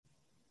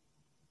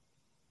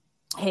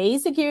Hey,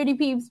 security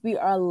peeps, we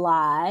are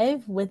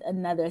live with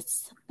another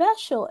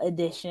special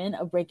edition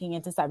of Breaking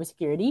Into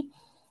Cybersecurity.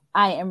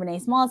 I am Renee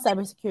Small,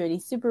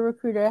 cybersecurity super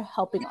recruiter,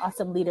 helping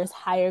awesome leaders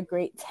hire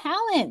great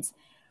talent.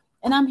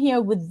 And I'm here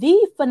with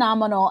the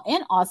phenomenal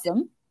and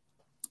awesome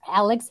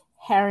Alex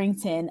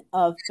Harrington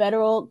of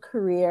Federal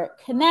Career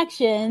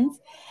Connections.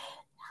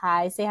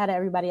 Hi, say hi to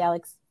everybody,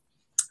 Alex.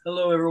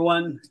 Hello,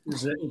 everyone.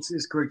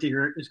 It's great to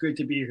hear. It's great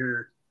to be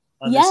here.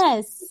 This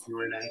Yes,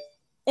 Renee.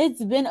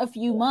 it's been a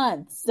few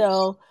months.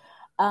 So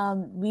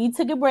we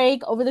took a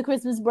break over the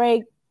Christmas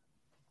break.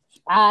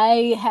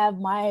 I have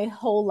my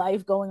whole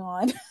life going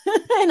on,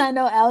 and I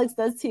know Alex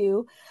does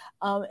too,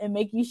 and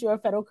making sure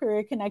Federal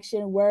Career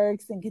Connection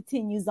works and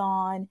continues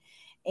on.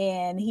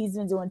 And he's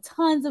been doing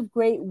tons of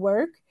great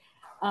work.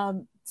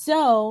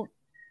 So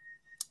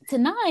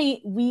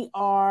tonight we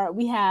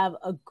have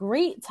a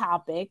great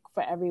topic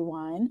for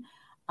everyone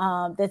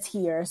that's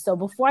here. So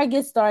before I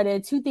get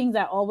started, two things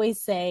I always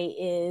say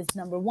is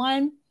number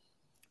one,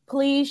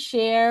 please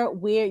share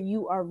where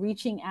you are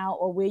reaching out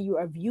or where you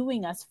are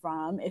viewing us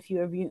from. If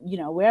you're,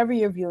 wherever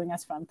you're viewing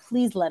us from,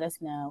 please let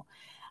us know.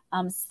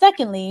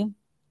 Secondly,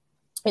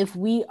 if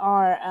we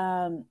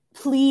are,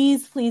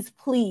 please,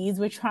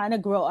 we're trying to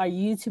grow our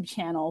YouTube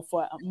channel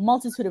for a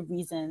multitude of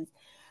reasons.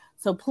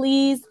 So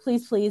please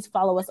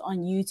follow us on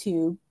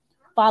YouTube.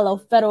 Follow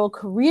Federal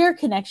Career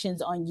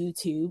Connections on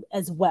YouTube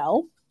as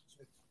well.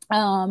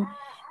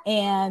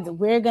 And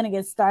we're going to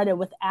get started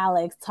with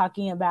Alex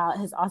talking about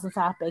his awesome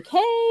topic.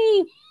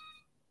 Hey,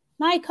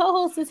 my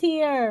co-host is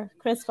here,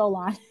 Chris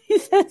Folon. He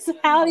says,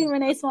 howdy,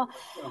 Renee Small.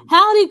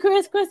 Howdy,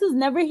 Chris. Chris is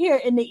never here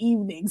in the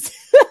evenings.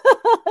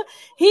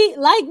 He,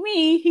 like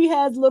me, he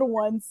has little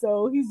ones,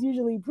 so he's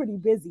usually pretty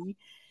busy.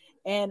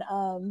 And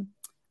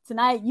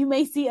tonight you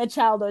may see a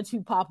child or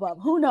two pop up.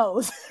 Who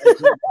knows?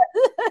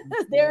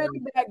 They're in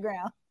the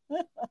background.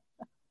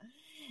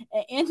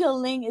 And Angela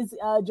Ling is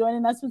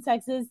joining us from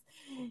Texas.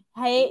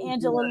 Hey,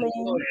 Angela Ling.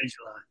 Hello,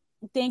 Angela.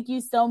 Thank you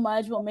so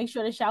much. We'll make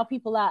sure to shout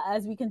people out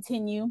as we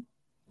continue.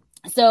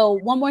 So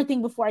one more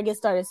thing before I get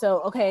started.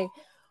 So, okay,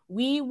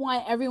 we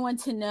want everyone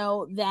to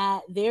know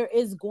that there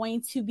is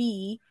going to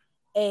be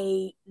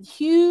a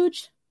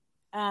huge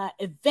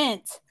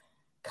event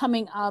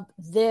coming up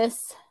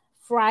this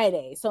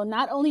Friday. So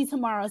not only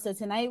tomorrow, so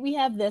tonight we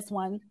have this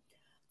one.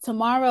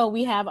 Tomorrow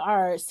we have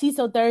our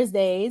CISO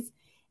Thursdays,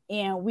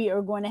 and we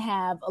are going to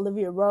have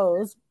Olivia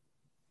Rose,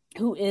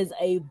 who is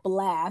a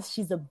blast.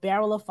 She's a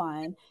barrel of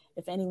fun.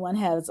 If anyone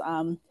has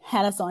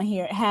had us on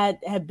here,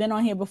 had been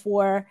on here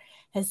before,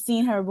 has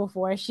seen her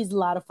before, she's a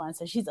lot of fun.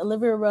 So she's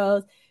Olivia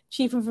Rose,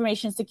 Chief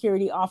Information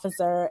Security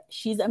Officer.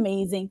 She's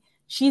amazing.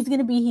 She's going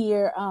to be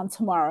here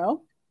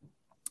tomorrow.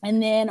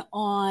 And then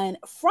on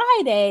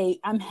Friday,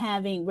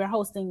 we're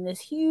hosting this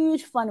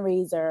huge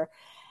fundraiser.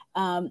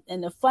 And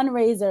the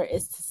fundraiser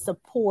is to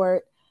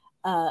support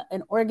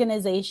an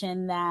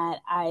organization that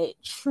I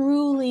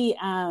truly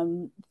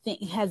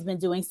think has been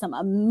doing some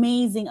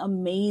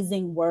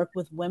amazing work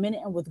with women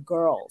and with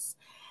girls.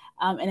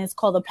 And it's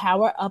called the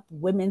Power Up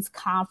Women's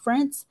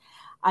Conference.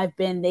 I've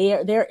been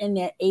there. They're in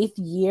their 8th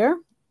year.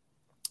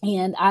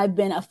 And I've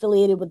been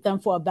affiliated with them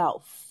for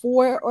about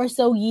 4 or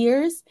so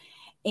years.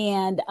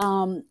 And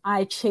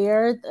I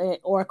chaired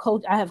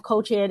I have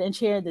co-chaired and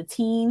chaired the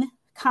teen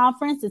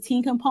conference, the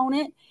teen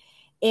component.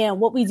 And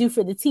what we do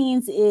for the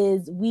teens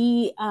is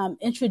we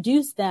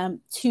introduce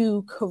them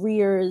to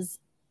careers.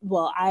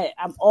 Well,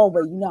 I'm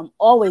always going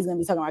to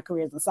be talking about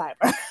careers in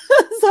cyber.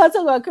 So I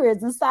talk about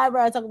careers in cyber.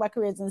 I talk about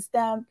careers in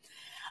STEM.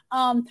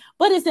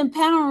 But it's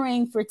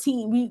empowering for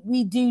teen.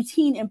 We do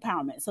teen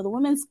empowerment. So the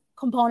women's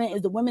component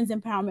is the women's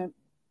empowerment.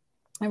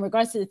 In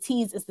regards to the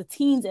teens, it's the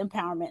teens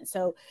empowerment.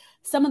 So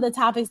some of the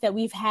topics that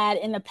we've had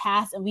in the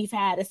past, and we've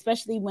had,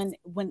 especially when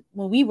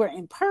we were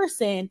in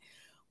person,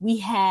 we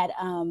had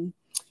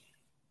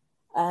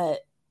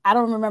I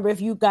don't remember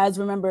if you guys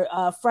remember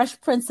Fresh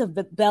Prince of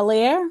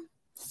Bel-Air.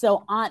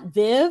 So Aunt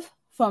Viv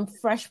from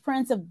Fresh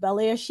Prince of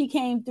Bel-Air, she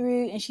came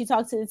through and she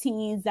talked to the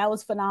teens. That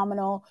was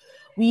phenomenal.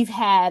 We've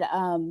had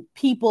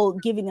people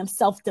giving them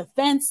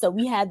self-defense. So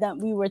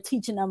we were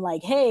teaching them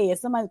like, hey, if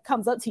somebody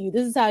comes up to you,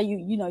 this is how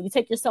you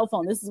take your cell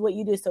phone. This is what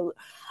you do. So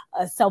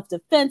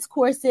self-defense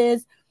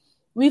courses.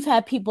 We've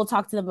had people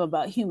talk to them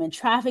about human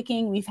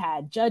trafficking. We've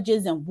had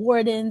judges and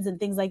wardens and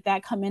things like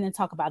that come in and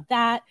talk about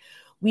that.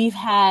 We've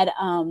had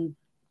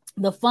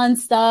the fun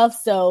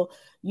stuff. So,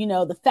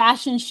 the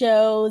fashion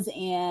shows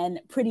and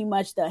pretty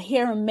much the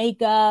hair and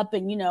makeup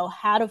and,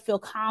 how to feel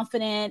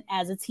confident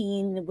as a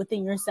teen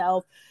within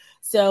yourself.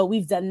 So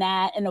we've done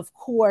that. And of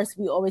course,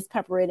 we always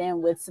pepper it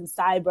in with some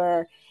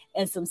cyber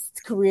and some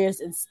careers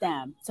in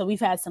STEM. So we've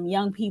had some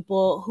young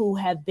people who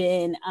have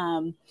been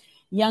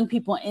young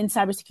people in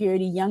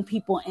cybersecurity, young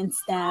people in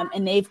STEM,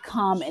 and they've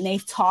come and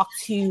they've talked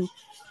to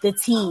the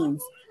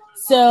teens.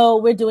 So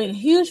we're doing a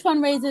huge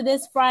fundraiser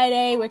this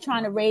Friday. We're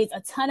trying to raise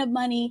a ton of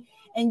money.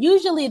 And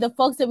usually the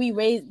folks that we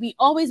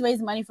always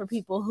raise money for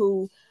people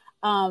who,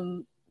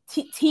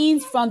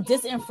 teens from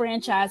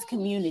disenfranchised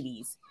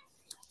communities.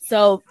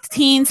 So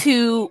teens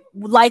who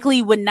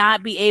likely would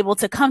not be able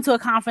to come to a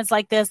conference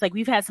like this, like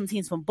we've had some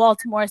teens from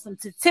Baltimore, some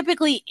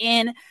typically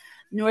in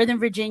Northern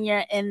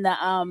Virginia in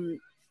the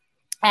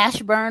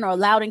Ashburn or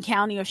Loudoun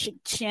County or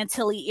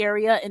Chantilly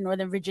area in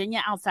Northern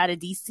Virginia outside of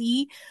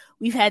DC.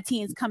 We've had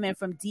teens come in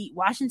from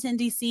Washington,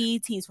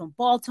 DC, teens from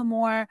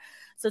Baltimore.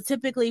 So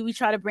typically we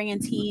try to bring in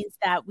teens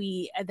that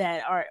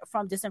are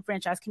from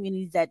disenfranchised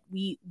communities that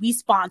we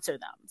sponsor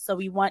them. So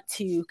we want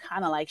to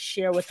kind of like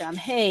share with them,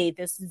 hey,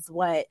 this is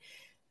the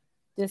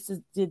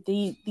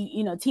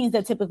teens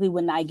that typically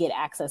would not get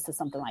access to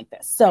something like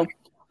this. So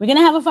we're going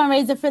to have a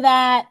fundraiser for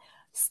that.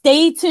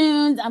 Stay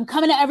tuned. I'm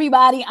coming to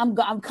everybody. I'm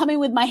coming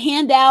with my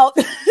handout.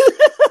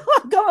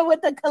 I'm coming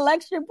with the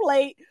collection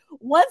plate.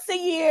 Once a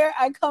year,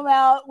 I come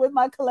out with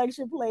my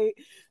collection plate.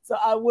 So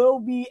I will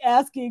be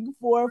asking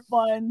for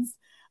funds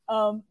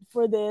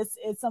for this.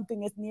 It's something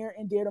that's near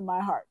and dear to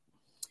my heart.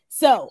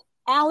 So,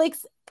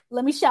 Alex,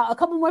 let me shout a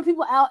couple more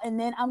people out, and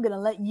then I'm going to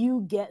let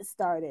you get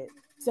started.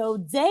 So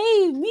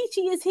Dave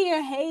Michi is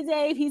here. Hey,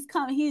 Dave. He's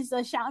coming. He's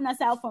shouting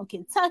us out from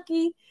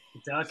Kentucky.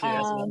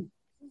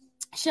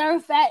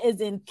 Sharafat is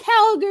in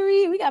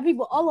Calgary. We got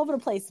people all over the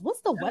place.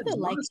 What's the weather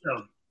like?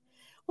 Awesome.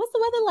 What's the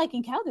weather like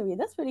in Calgary?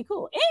 That's pretty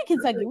cool. And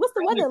Kentucky. What's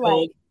the weather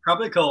like?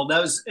 Probably cold.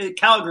 That was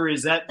Calgary.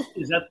 Is that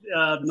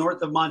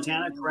north of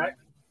Montana? Correct.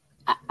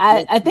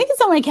 I think it's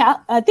somewhere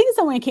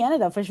in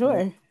Canada for sure.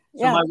 So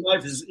yeah. My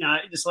wife is.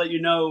 Just to let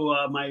you know,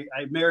 I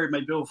married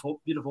my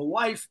beautiful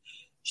wife.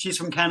 She's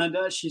from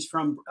Canada. She's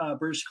from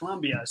British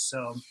Columbia.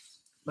 So,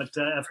 but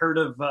I've heard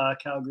of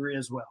Calgary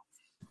as well.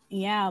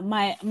 Yeah,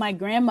 my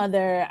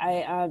grandmother,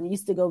 I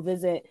used to go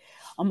visit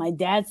on my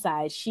dad's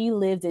side. She's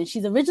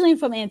originally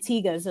from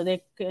Antigua, so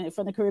they're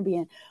from the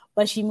Caribbean,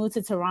 but she moved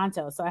to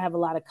Toronto. So I have a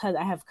lot of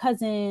I have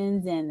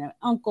cousins and an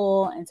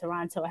uncle in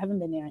Toronto. I haven't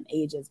been there in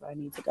ages, but I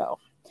need to go.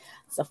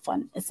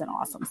 It's an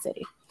awesome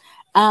city.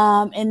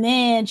 And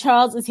then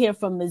Charles is here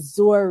from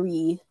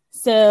Missouri.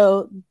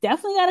 So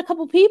definitely got a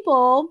couple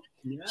people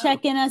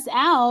checking us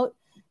out.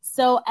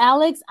 So,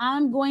 Alex,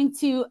 I'm going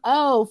to,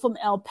 from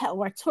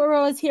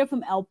Arturo is here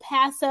from El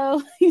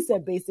Paso. He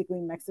said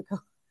basically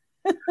Mexico.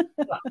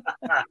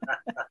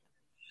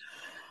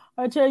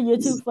 Arturo,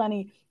 you're too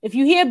funny. If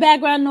you hear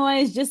background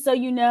noise, just so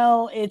you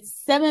know, it's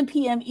 7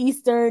 p.m.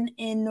 Eastern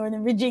in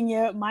Northern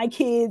Virginia. My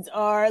kids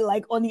are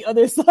like on the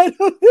other side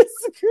of the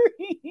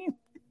screen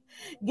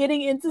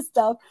getting into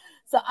stuff.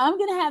 So I'm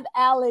going to have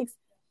Alex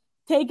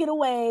take it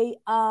away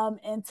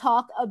and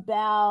talk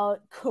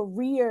about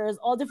careers,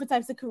 all different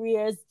types of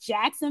careers.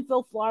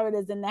 Jacksonville, Florida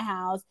is in the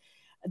house.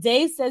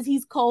 Dave says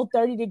he's cold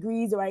 30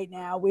 degrees right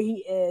now where he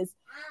is.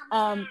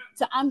 So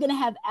I'm going to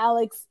have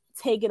Alex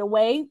take it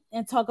away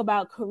and talk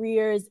about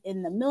careers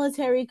in the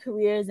military,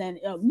 careers and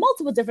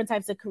multiple different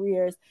types of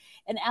careers.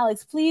 And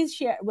Alex, please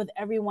share with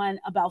everyone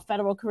about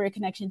Federal Career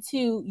Connection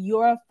 2,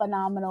 your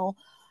phenomenal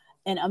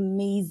and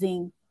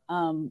amazing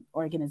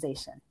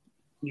organization.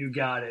 You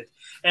got it.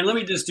 And let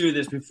me just do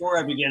this before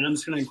I begin. I'm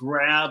just going to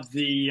grab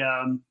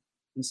and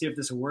see if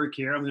this will work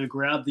here. I'm going to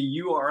grab the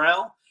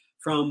URL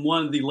from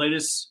one of the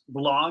latest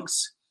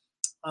blogs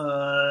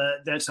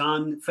that's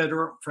on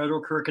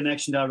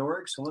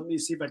federalcareerconnection.org. So let me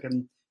see if I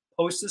can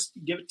post this,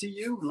 give it to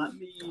you.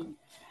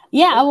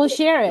 I will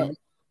share it.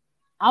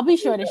 I'll be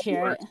sure to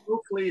share it.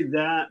 Hopefully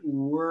that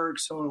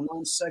works. Hold on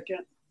one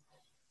second.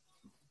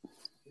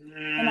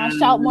 And I'll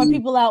shout more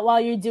people out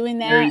while you're doing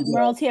that.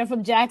 Merle's here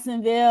from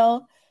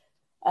Jacksonville.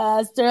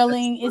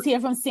 Sterling is here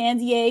from San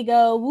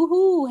Diego.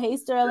 Woohoo! Hey,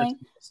 Sterling.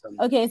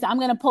 Okay, so I'm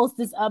going to post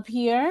this up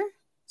here.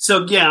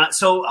 So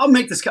I'll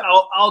make this.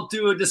 I'll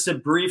do just a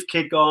brief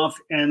kickoff,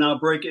 and I'll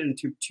break it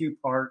into two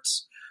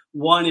parts.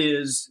 One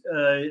is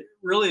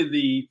really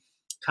the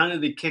kind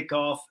of the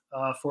kickoff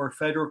for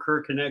Federal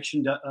Career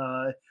Connection,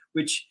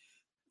 which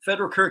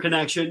Federal Career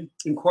Connection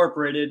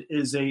Incorporated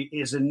is a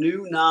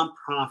new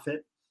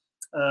nonprofit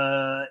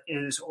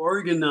and is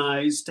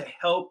organized to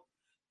help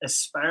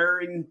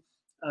aspiring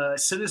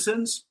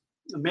citizens,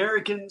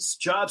 Americans,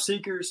 job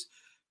seekers,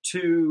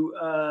 to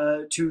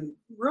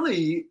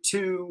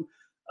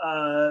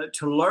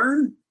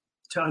learn,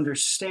 to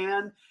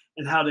understand,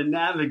 and how to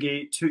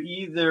navigate to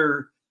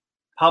either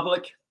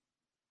public,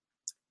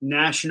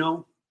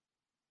 national,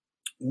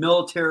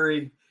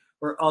 military,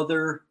 or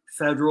other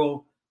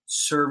federal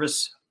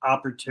service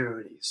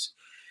opportunities.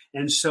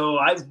 And so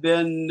I've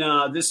been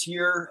this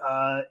year,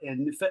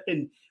 and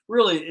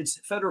really, it's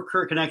Federal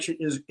Career Connection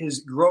is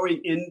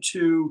growing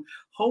into,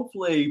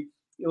 hopefully,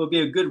 it will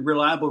be a good,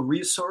 reliable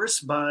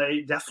resource.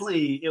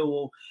 Hopefully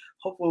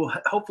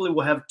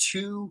we'll have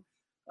two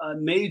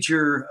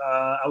major,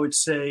 I would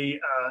say,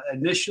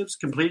 initiatives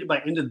completed by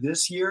end of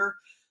this year.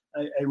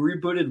 A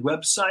rebooted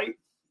website,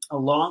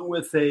 along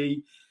with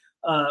a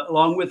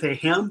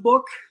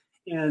handbook,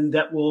 and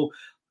that will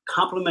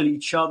complement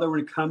each other when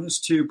it comes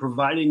to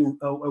providing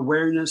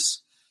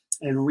awareness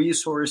and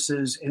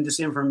resources and this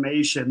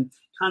information.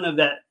 Kind of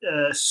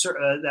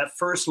that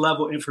first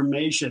level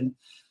information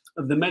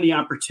of the many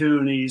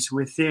opportunities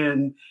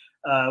within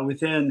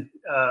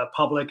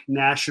public,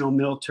 national,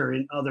 military,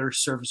 and other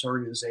service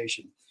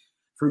organization.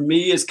 for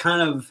me is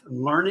kind of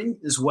learning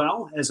as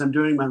well as I'm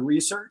doing my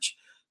research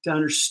to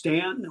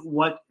understand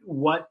what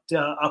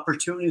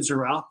opportunities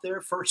are out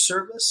there for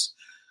service.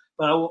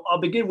 But I'll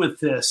begin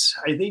with this.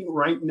 I think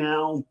right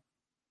now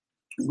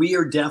we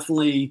are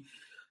definitely,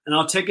 and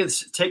I'll take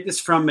this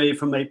from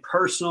a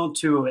personal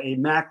to a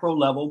macro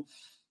level.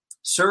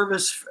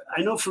 Service,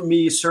 I know for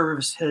me,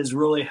 service has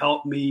really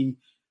helped me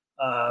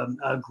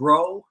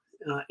grow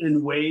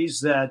in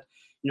ways that,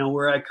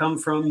 where I come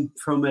from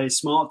a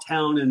small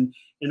town in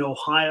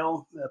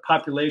Ohio, a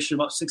population of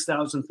about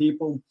 6,000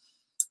 people.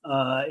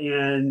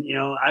 And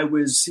I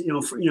was,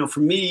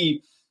 for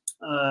me,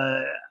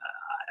 my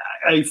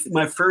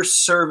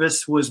first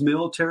service was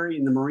military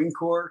in the Marine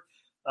Corps.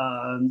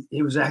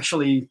 It was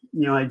actually,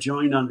 I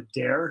joined on a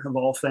dare of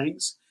all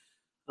things.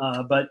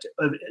 But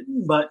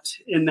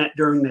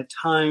during that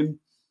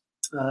time,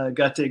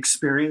 got to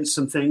experience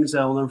some things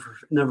that I'll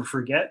never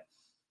forget.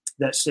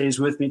 That stays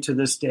with me to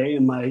this day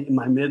in my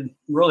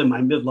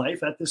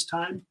midlife at this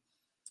time.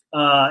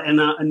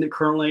 And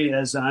currently,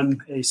 as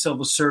I'm a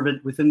civil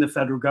servant within the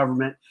federal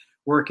government,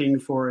 working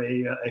for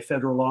a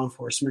federal law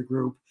enforcement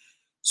group,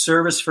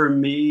 service for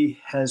me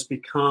has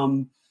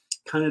become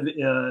kind of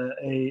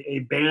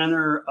a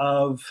banner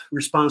of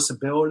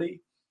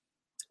responsibility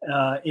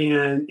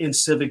and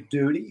civic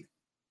duty.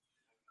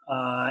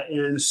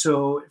 And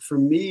so for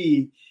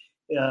me,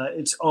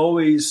 it's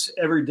always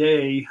every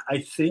day I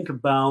think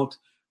about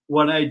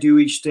what I do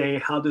each day.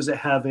 How does it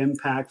have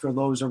impact for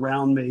those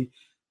around me?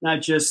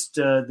 Not just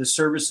the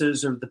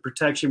services or the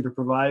protection we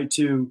provide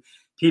to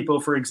people.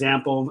 For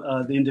example,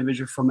 the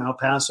individual from El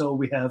Paso,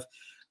 we have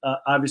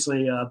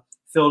obviously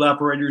field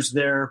operators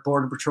there,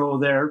 Border Patrol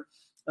there.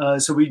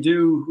 So we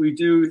do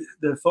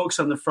the folks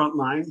on the front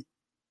line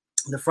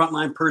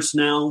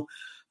personnel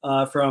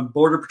from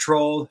Border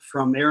Patrol,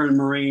 from Air and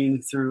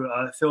Marine through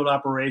field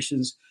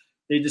operations.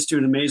 They just do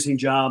an amazing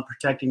job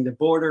protecting the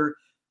border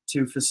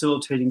to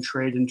facilitating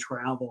trade and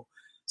travel.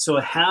 So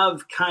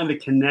have kind of a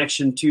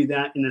connection to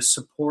that in a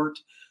support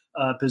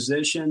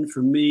position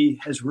for me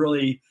has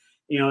really,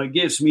 it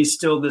gives me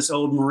still this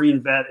old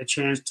Marine vet a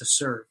chance to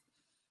serve.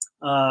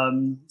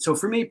 So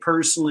for me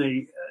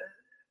personally,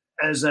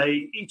 as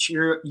each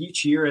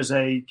year as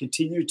I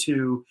continue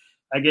to,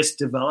 I guess,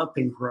 develop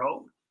and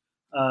grow,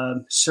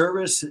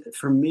 service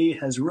for me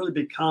has really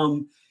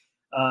become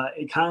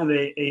a kind of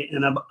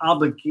an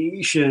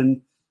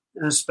obligation,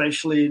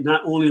 especially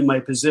not only in my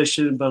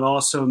position, but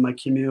also in my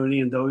community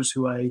and those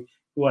who I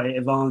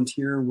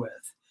volunteer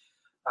with.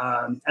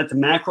 At the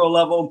macro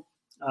level,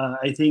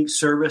 I think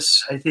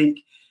service,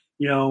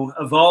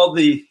 of all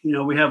the,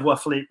 we have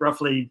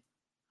roughly,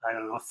 I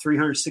don't know,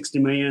 360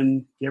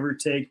 million, give or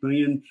take,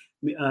 million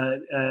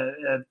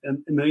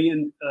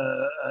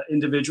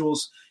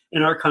individuals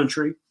in our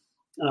country.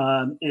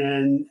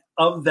 And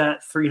of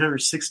that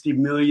 360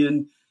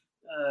 million,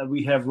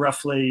 we have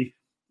roughly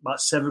about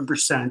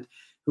 7%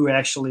 who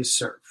actually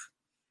serve,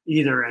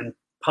 either in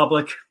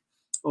public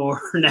or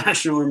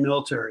national or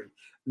military.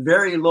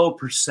 Very low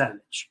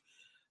percentage.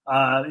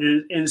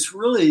 And it's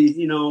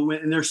really,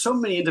 and there's so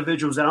many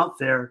individuals out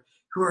there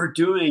who are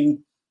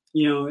doing,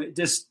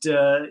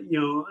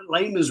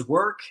 layman's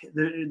work.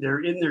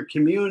 They're in their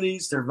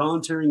communities. They're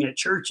volunteering at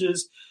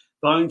churches,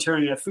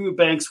 volunteering at food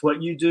banks,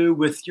 what you do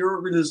with your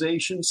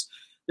organizations.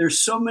 There's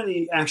so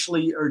many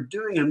actually are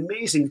doing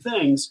amazing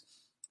things,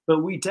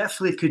 but we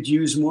definitely could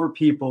use more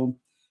people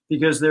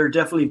because there are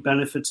definitely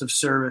benefits of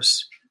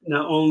service,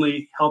 not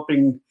only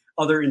helping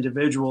other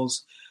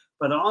individuals,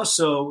 but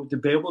also to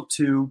be able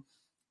to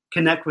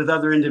connect with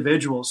other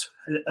individuals,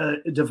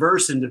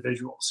 diverse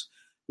individuals.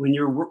 When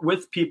you're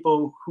with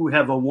people who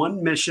have a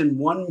one mission,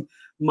 one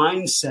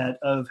mindset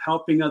of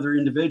helping other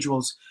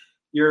individuals,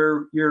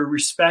 your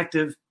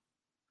respective,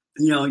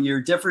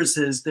 your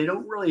differences, they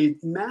don't really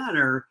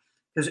matter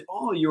because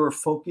all you're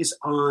focused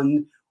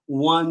on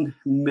one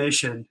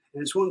mission.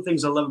 And it's one of the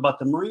things I love about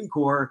the Marine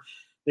Corps.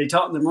 They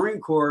taught in the Marine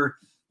Corps,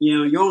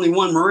 you're only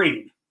one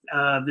Marine.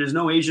 There's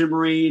no Asian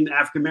Marine,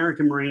 African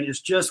American Marine. It's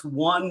just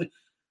one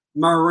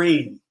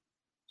Marine,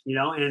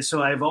 and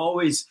so I've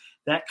always,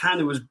 that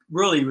kind of was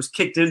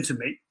kicked into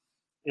me.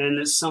 And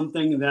it's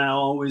something that I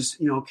always,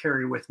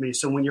 carry with me.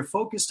 So when you're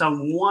focused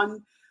on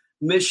one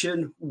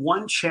mission,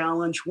 one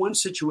challenge, one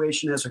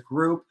situation as a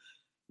group,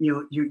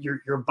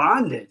 you're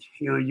bonded,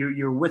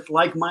 you're with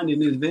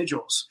like-minded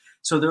individuals.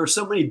 So there are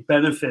so many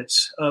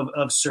benefits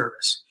of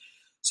service.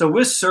 So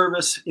with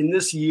service in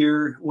this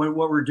year, what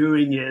we're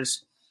doing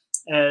is,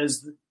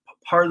 as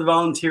part of the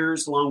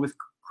volunteers, along with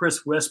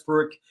Chris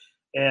Westbrook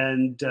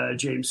and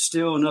James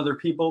Still and other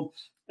people,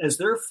 as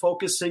they're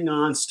focusing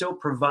on still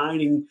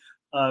providing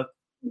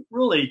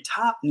really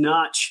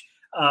top-notch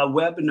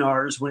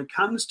webinars when it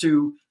comes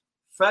to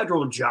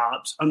federal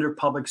jobs under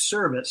public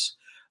service,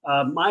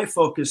 my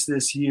focus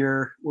this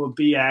year will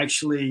be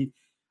actually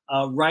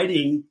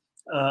writing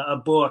a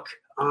book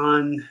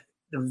on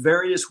the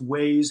various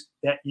ways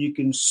that you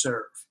can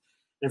serve.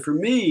 And for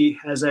me,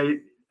 as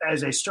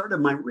I started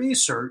my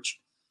research,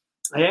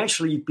 I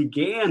actually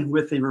began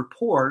with a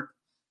report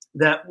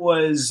that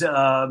was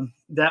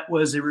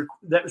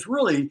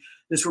really,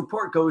 this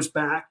report goes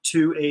back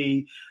to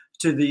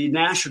the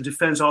National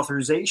Defense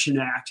Authorization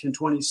Act in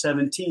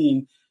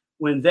 2017,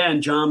 when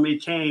then John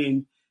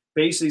McCain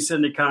basically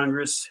said to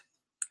Congress,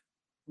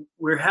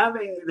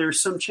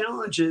 there's some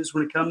challenges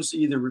when it comes to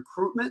either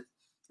recruitment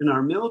in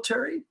our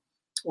military,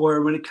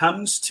 or when it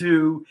comes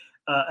to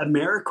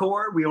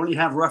AmeriCorps. We only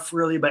have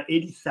roughly about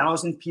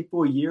 80,000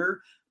 people a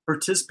year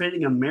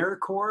participating in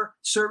AmeriCorps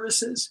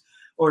services,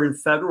 or in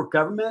federal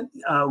government.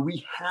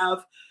 We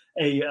have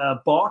a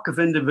bulk of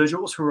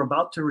individuals who are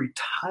about to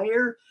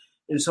retire.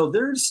 And so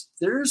there's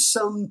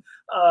some,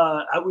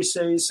 I would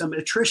say, some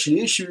attrition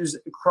issues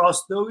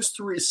across those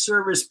three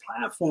service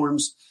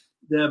platforms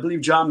that I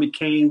believe John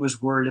McCain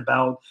was worried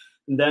about.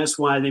 And that's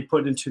why they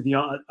put into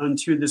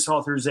this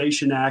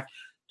Authorization Act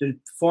to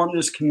form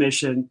this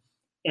commission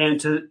and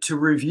to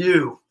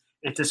review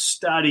and to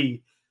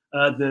study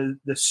the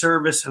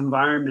service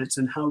environments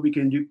and how we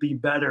can be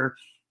better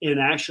in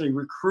actually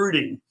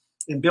recruiting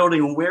and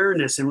building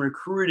awareness and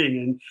recruiting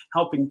and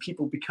helping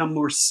people become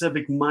more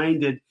civic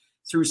minded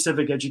through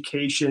civic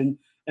education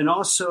and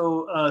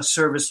also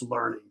service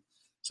learning.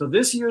 So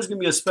this year is going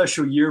to be a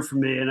special year for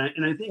me. And I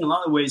think in a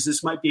lot of ways,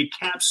 this might be a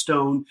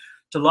capstone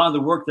to a lot of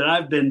the work that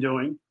I've been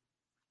doing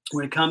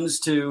when it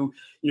comes to,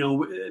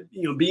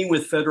 being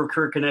with Federal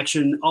Career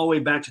Connection all the way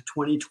back to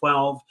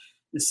 2012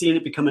 and seeing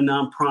it become a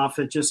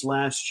nonprofit just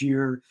last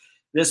year.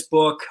 This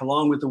book,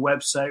 along with the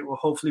website, will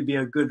hopefully be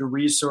a good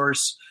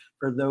resource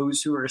for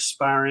those who are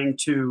aspiring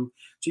to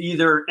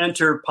either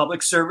enter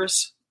public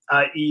service,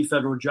 i.e.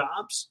 federal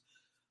jobs,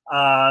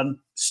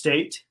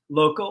 state,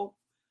 local,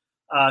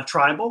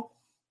 tribal,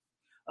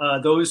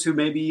 those who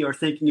maybe are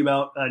thinking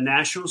about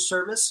national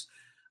service,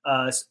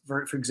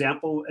 for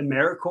example,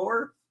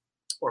 AmeriCorps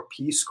or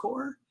Peace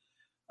Corps,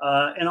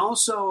 and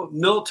also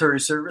military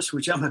service,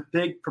 which I'm a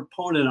big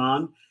proponent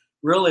on.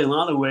 Really, in a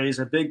lot of ways,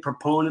 a big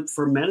proponent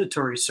for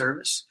mandatory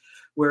service,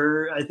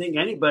 where I think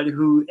any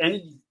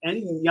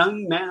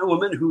young man or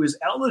woman who is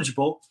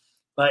eligible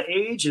by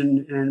age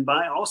and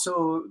by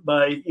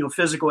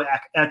physical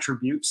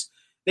attributes,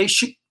 they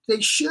should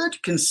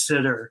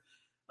consider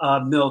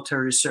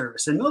military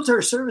service. And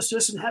military service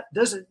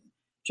doesn't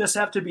just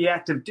have to be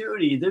active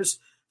duty. There's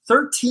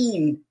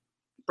 13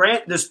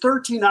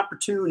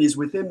 opportunities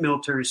within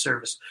military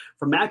service,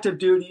 from active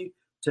duty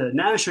to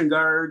National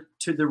Guard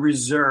to the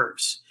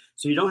reserves.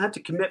 So you don't have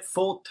to commit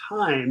full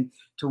time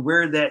to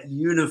wear that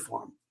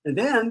uniform. And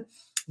then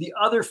the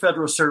other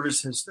federal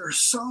services,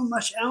 there's so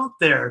much out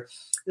there.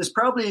 There's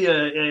probably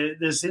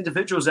there's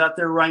individuals out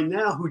there right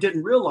now who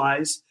didn't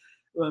realize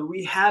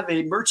we have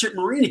a Merchant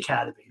Marine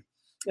Academy,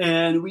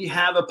 and we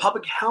have a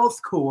public health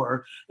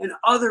corps, and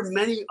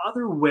many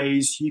other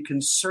ways you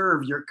can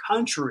serve your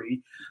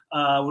country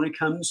when it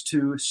comes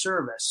to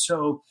service.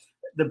 So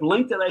the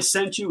link that I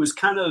sent you is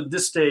kind of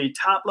just a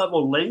top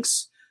level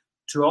links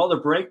to all the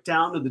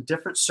breakdown of the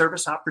different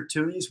service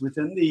opportunities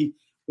within the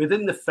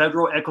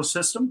federal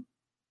ecosystem.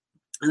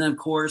 And then, of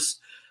course,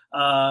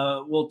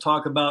 we'll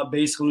talk about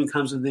basically when it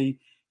comes to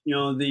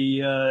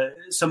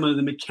some of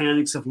the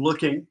mechanics of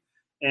looking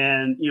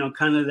and,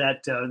 kind of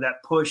that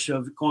push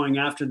of going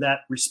after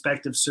that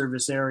respective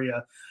service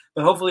area.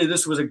 But hopefully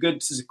this is a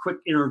quick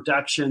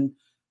introduction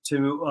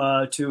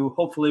to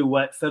hopefully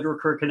what Federal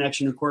Career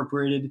Connection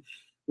Incorporated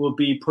will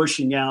be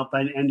pushing out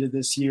by the end of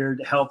this year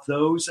to help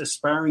those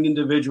aspiring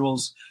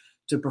individuals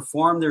to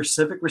perform their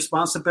civic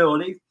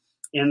responsibility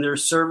and their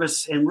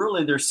service, and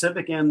really their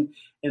civic and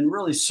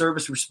really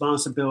service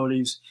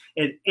responsibilities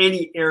in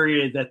any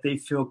area that they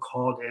feel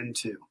called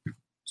into.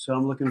 So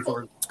I'm looking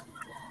forward.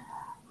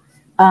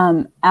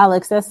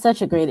 Alex, that's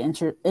such a great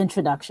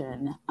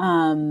introduction.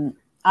 I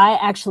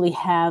actually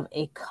have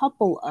a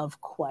couple of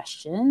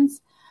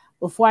questions.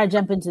 Before I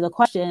jump into the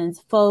questions,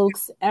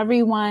 folks,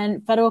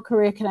 everyone,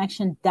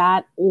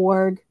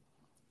 federalcareerconnection.org.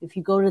 If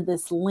you go to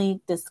this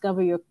link,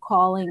 discover your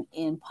calling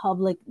in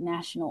public,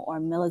 national, or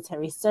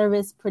military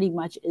service, pretty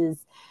much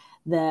is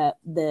the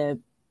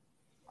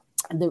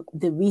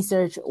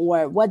research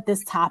or what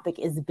this topic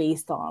is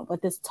based on,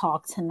 what this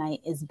talk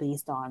tonight is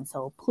based on.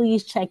 So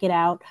please check it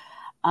out.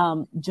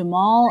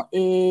 Jamal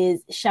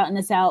is shouting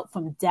us out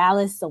from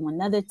Dallas, so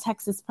another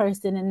Texas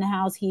person in the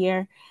house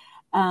here.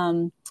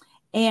 And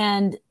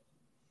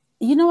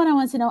you know what I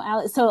want to know,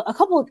 Alex? So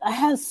I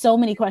have so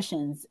many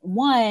questions.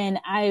 One,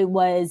 I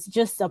was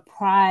just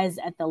surprised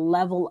at the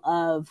level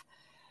of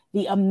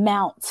the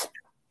amount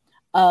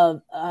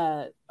of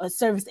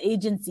service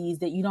agencies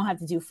that you don't have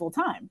to do full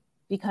time,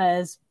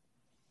 because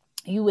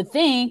you would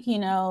think,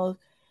 I'm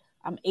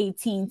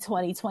 18,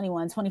 20,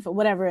 21, 24,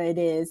 whatever it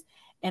is,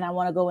 and I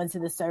want to go into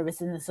the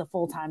service and it's a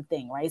full-time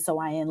thing, right? So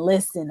I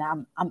enlist and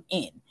I'm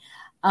in.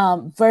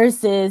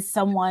 Versus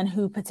someone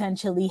who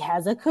potentially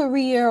has a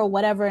career or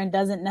whatever and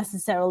doesn't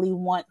necessarily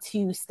want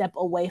to step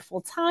away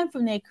full time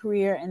from their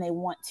career, and they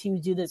want to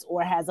do this,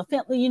 or has a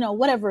family,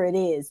 whatever it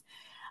is,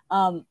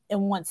 and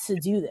wants to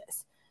do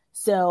this.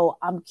 So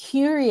I'm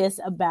curious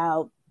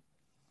about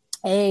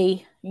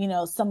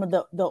some of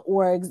the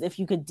orgs, if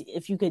you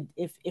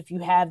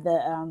have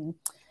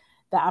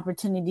the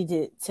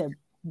opportunity to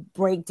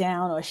break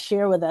down or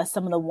share with us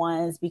some of the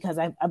ones, because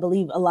I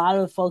believe a lot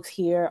of folks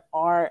here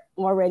are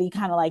already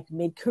kind of like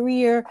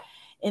mid-career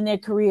in their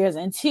careers.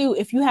 And two,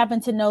 if you happen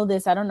to know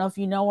this, I don't know if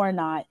you know or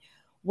not,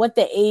 what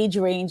the age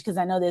range, because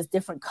I know there's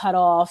different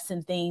cutoffs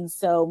and things.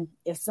 So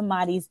if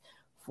somebody's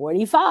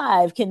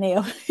 45, can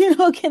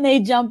they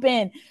jump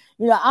in?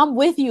 I'm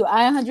with you.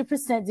 I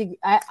 100%.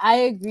 I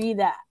agree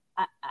that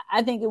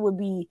I think it would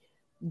be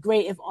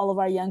great if all of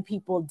our young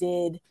people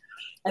did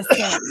a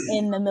stint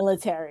in the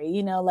military,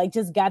 like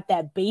just got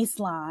that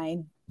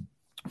baseline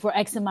for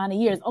X amount of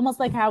years, almost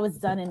like how it's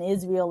done in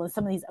Israel and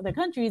some of these other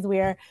countries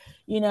where,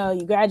 you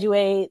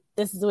graduate,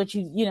 this is what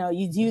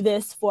you do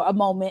this for a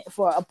moment,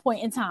 for a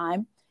point in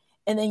time,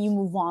 and then you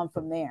move on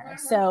from there.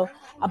 So,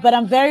 but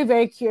I'm very,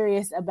 very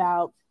curious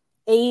about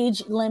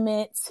age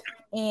limits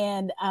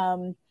and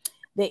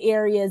the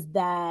areas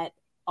that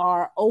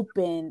are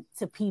open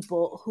to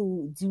people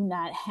who do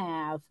not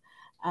have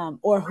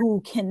or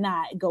who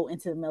cannot go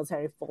into the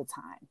military full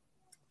time.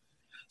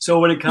 So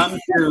when it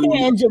comes to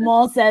and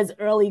Jamal says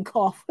early 40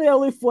 cough.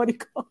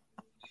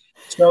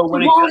 So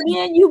when Jamal,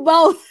 me and you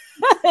both,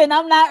 and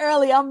I'm not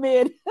early, I'm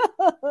mid.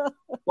 Well,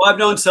 I've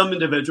known some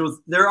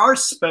individuals. There are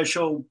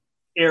special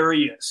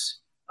areas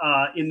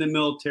in the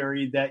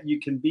military that you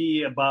can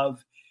be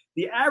above.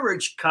 The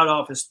average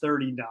cutoff is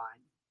 39,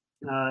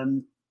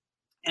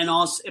 and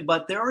also,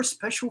 but there are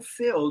special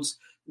fields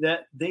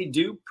that they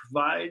do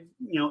provide,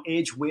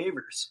 age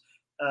waivers.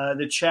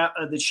 The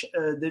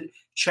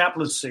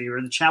chaplaincy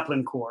or the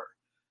chaplain corps,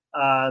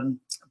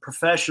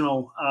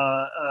 professional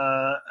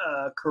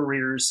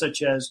careers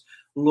such as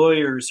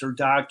lawyers or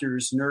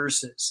doctors,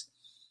 nurses.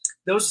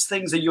 Those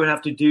things that you would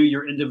have to do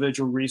your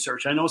individual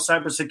research. I know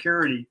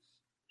cybersecurity,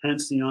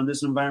 hence, in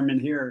this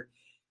environment here,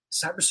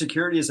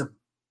 cybersecurity is a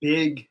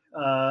big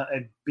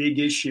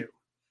issue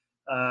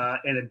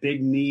and a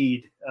big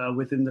need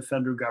within the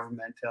federal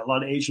government. A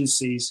lot of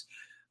agencies,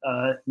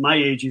 my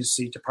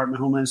agency, Department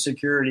of Homeland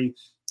Security,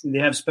 they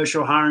have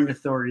special hiring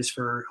authorities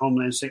for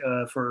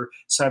for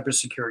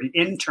cybersecurity,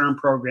 intern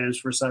programs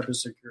for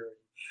cybersecurity,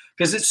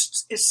 because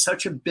it's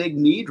such a big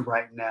need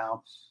right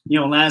now.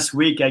 Last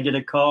week I get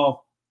a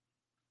call,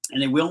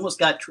 and I almost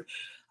got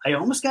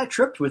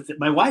tripped with it.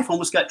 My wife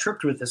almost got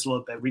tripped with this a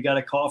little bit. We got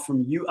a call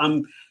from you.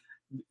 I'm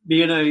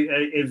being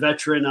a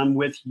veteran. I'm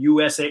with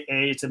USAA.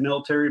 It's a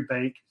military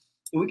bank,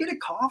 and we get a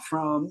call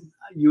from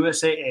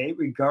USAA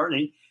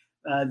regarding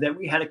that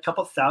we had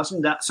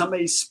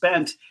somebody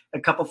spent a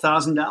couple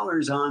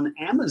 $1,000s on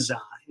Amazon,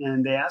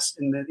 and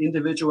the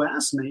individual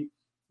asked me,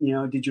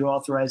 did you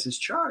authorize this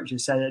charge? I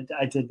said,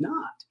 I did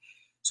not.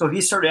 So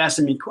he started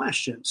asking me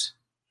questions.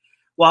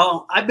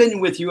 Well, I've been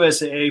with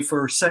USAA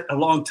for a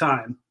long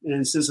time,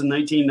 and since the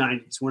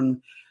 1990s,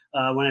 when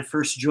I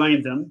first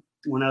joined them,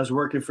 when I was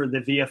working for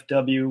the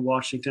VFW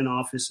Washington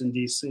office in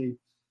DC.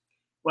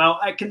 Well,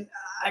 I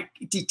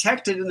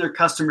detected in their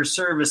customer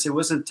service, it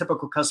wasn't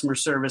typical customer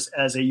service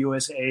as a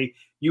USAA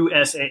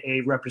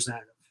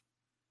representative.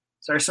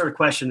 So I started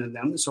questioning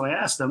them. So I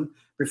asked them,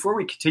 before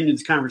we continue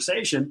this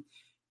conversation,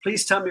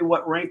 please tell me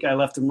what rank I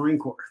left the Marine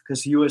Corps,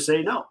 because the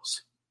USA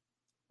knows.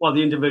 Well,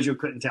 the individual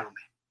couldn't tell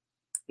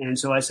me. And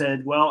so I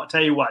said, well, I'll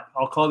tell you what,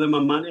 I'll call them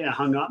on Monday. I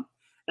hung up,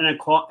 and I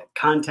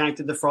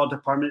contacted the fraud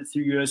department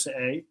through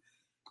USAA,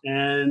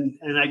 and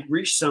I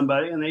reached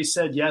somebody, and they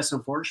said, yes,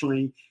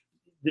 unfortunately,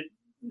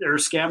 there are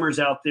scammers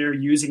out there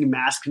using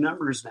mask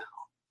numbers now,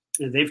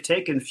 and they've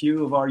taken a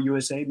few of our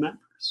USA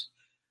members.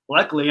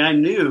 Luckily, I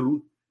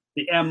knew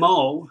the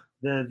MO,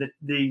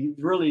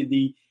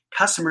 the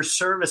customer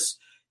service,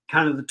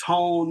 kind of the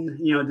tone,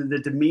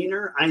 the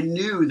demeanor. I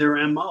knew their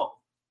MO.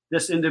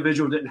 This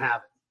individual didn't have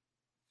it.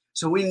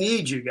 So we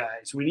need you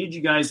guys. We need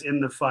you guys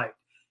in the fight,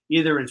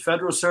 either in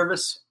federal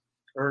service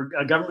or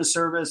government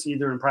service,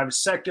 either in private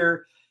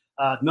sector,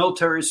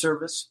 military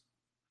service.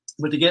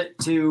 But to get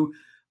to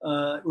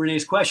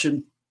Renee's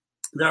question,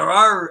 there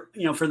are,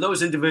 for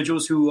those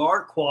individuals who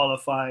are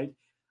qualified,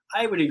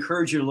 I would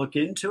encourage you to look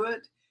into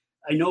it.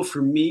 I know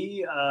for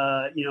me,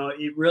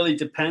 it really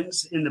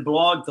depends. In the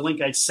blog, the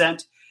link I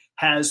sent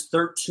has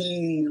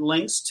 13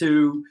 links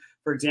to,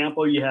 for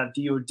example, you have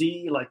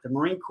DOD, like the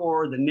Marine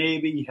Corps, the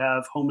Navy, you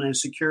have Homeland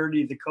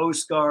Security, the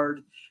Coast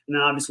Guard, and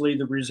obviously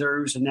the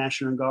Reserves and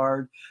National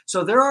Guard.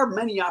 So there are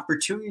many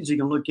opportunities you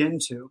can look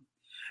into.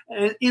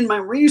 And in my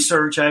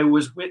research, I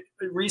was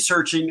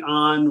researching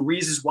on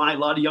reasons why a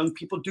lot of young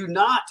people do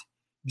not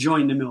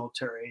join the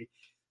military.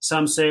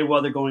 Some say,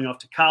 well, they're going off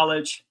to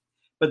college,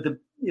 but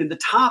in the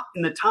top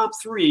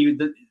three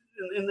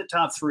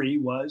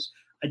was,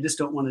 I just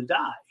don't want to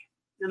die.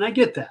 And I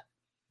get that.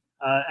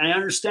 I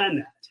understand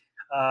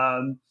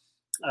that.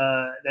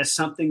 That's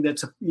something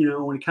that's,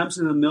 when it comes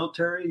to the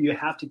military, you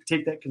have to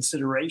take that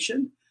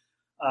consideration.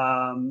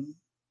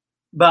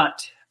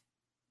 But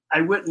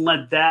I wouldn't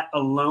let that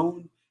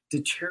alone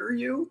deter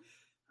you.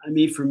 I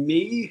mean, for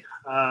me,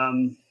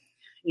 I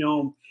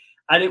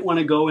didn't want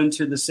to go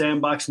into the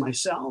sandbox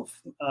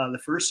myself. The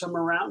first time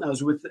around, I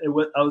was with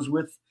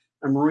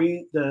a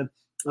Marine. I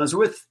was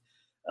with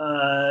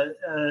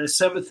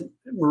 7th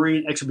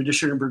Marine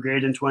Expeditionary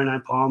Brigade in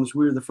 29 Palms.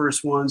 We were the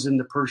first ones in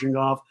the Persian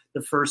Gulf.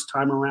 The first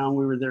time around,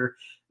 we were there.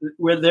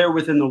 We're there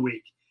within the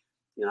week.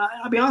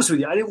 I'll be honest with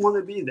you, I didn't want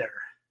to be there.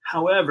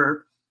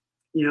 However,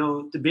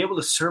 to be able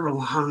to serve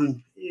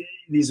along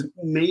these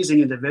amazing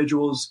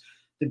individuals,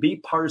 to be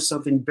part of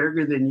something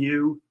bigger than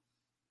you,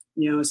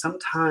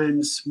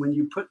 sometimes when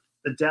you put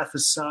the death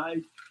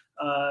aside,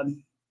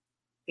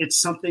 it's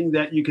something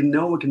that you can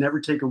know it can never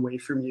take away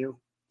from you.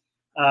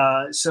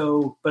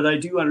 But I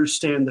do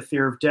understand the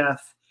fear of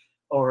death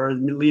or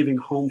leaving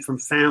home from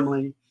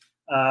family.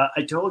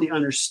 I totally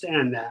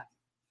understand that.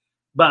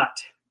 But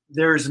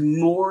there's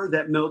more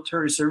that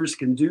military service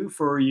can do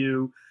for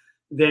you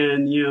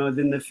than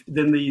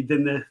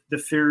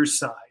the fear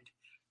side.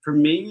 For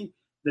me,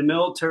 the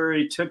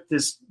military took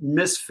this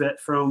misfit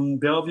from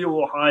Bellevue,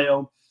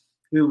 Ohio,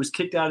 who was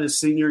kicked out his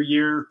senior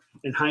year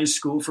in high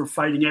school for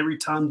fighting every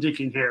Tom, Dick,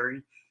 and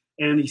Harry,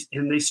 and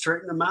they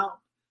straightened him out.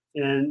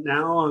 And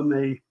now I'm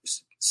a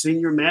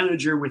senior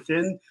manager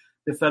within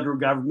the federal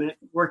government,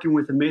 working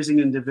with amazing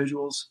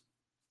individuals,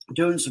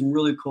 doing some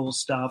really cool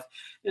stuff,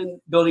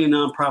 and building a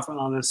nonprofit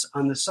on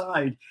the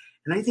side.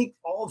 And I think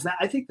all of that,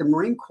 I think the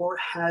Marine Corps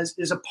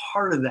is a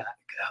part of that,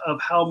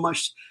 of how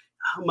much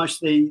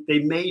they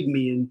made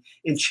me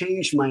and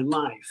changed my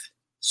life.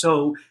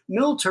 So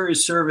military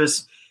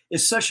service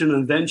is such an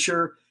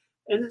adventure,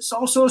 and it's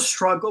also a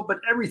struggle,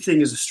 but everything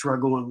is a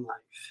struggle in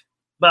life.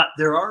 But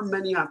there are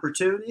many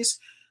opportunities.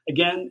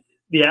 Again,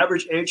 the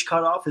average age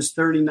cutoff is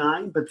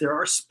 39, but there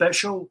are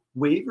special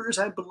waivers,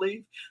 I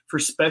believe, for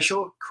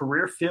special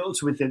career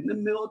fields within the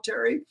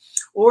military.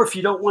 Or if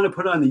you don't want to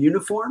put on the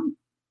uniform,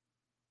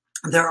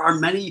 there are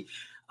many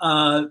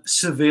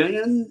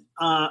civilian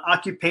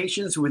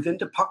occupations within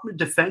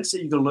Department of Defense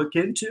that you can look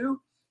into,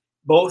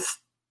 both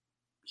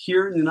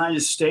here in the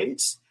United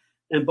States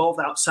and both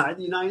outside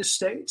the United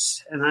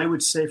States. And I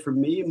would say for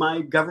me,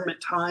 my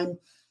government time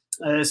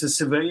as a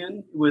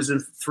civilian was in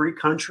 3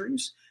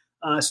 countries.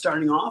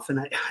 Starting off, and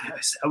I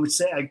would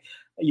say,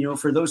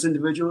 for those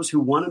individuals who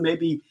want to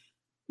maybe,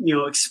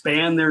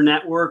 expand their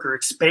network or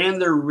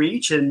expand their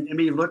reach and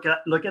maybe look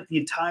at the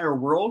entire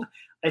world,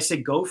 I say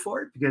go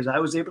for it, because I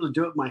was able to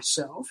do it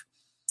myself.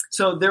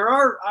 So there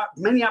are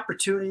many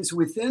opportunities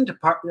within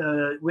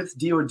with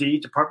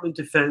DoD, Department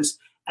of Defense,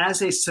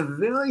 as a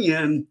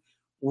civilian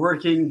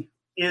working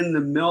in the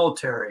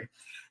military.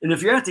 And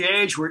if you're at the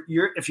age where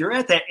you're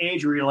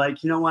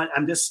like, you know what,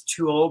 I'm just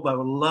too old, but I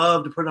would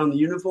love to put on the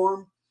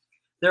uniform.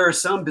 There are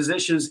some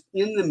positions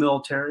in the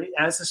military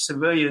as a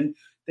civilian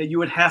that you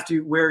would have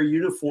to wear a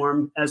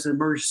uniform as an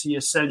emergency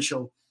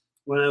essential.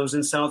 When I was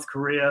in South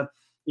Korea,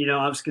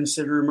 I was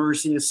considered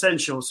emergency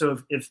essential.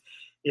 So if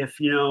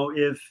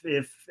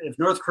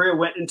North Korea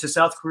went into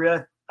South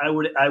Korea, I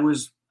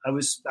was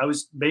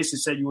basically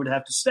said you would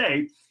have to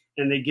stay,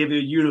 and they give you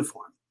a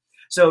uniform.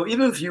 So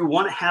even if you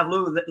want to have a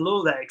little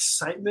of that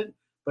excitement,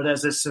 but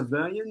as a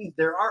civilian,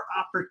 there are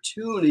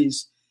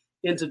opportunities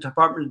into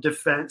Department of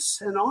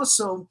Defense, and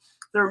also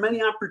there are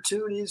many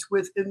opportunities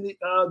within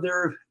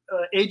their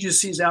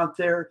agencies out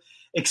there,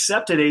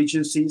 accepted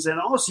agencies,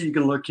 and also you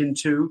can look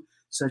into,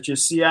 such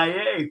as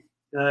CIA,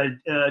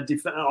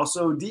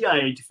 also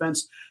DIA,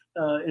 Defense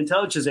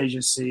Intelligence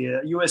Agency,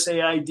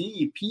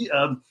 USAID,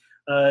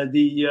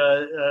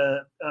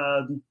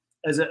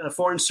 as a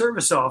foreign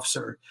service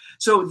officer.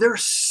 So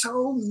there's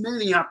so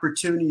many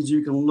opportunities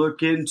you can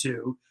look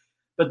into,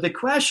 but the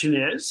question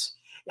is,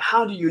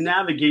 how do you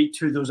navigate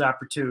to those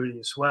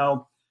opportunities?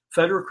 Well,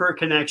 Federal Career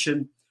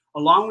Connection,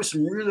 along with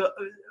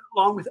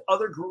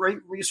other great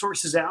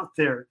resources out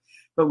there.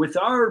 But with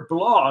our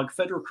blog,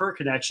 Federal Career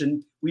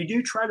Connection, we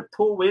do try to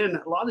pull in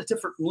a lot of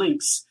different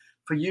links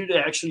for you to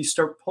actually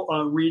start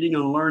reading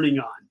and learning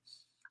on.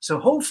 So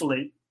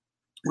hopefully,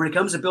 when it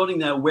comes to building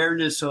that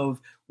awareness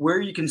of where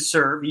you can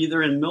serve,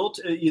 either in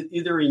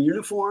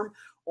uniform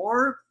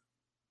or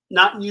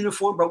not in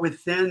uniform, but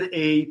within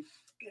an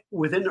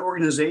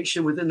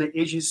organization, within the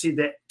agency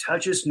that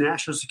touches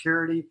national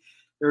security,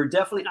 there are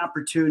definitely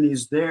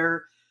opportunities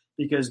there,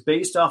 because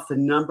based off the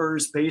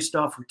numbers, based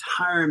off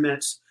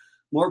retirements,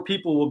 more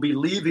people will be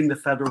leaving the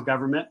federal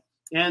government.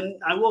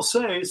 And I will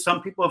say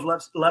some people have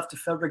left the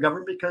federal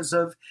government because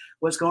of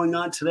what's going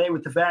on today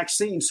with the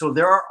vaccine. So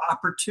there are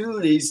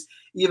opportunities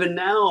even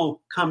now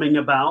coming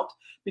about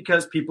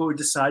because people would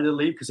decide to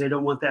leave because they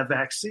don't want that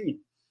vaccine.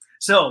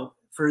 So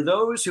for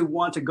those who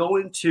want to go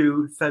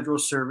into federal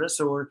service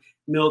or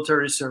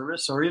military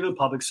service or even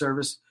public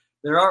service,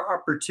 there are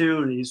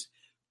opportunities.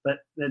 But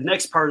the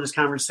next part of this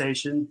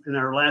conversation, in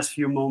our last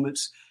few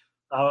moments,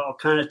 I'll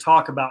kind of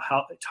talk about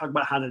how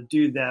to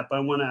do that. But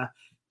I want to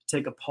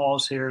take a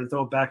pause here and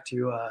throw it back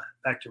to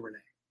Renee.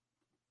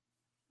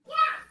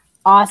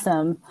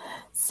 Awesome.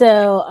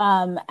 So,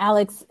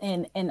 Alex,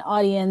 in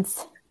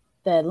audience,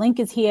 the link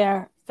is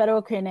here: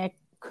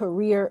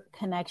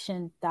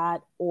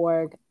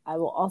 federalcareerconnection.org. I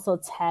will also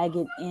tag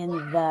it in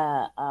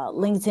the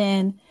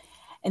LinkedIn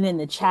and in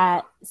the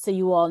chat, so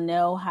you all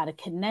know how to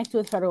connect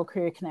with Federal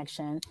Career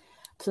Connection.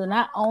 So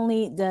not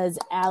only does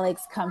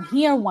Alex come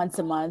here once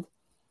a month,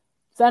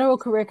 Federal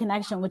Career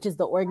Connection, which is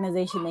the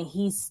organization that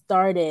he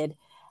started,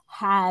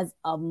 has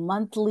a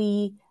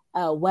monthly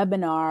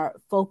webinar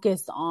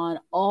focused on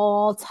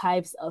all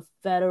types of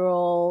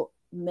federal,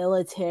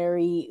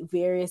 military,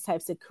 various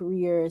types of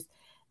careers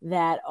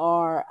that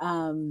are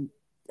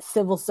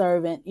civil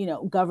servant,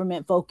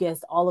 government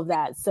focused, all of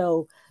that.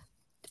 So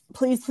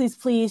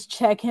please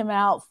check him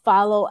out.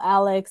 Follow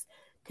Alex,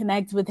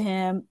 connect with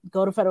him,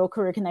 go to Federal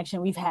Career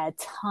Connection. We've had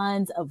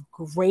tons of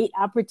great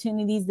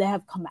opportunities that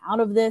have come out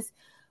of this.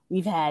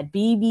 We've had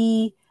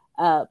Bibi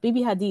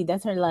Hadid,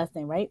 that's her last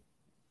name, right?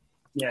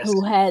 Yes.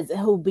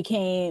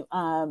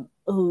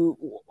 Who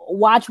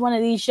watched one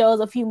of these shows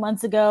a few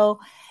months ago,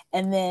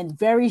 and then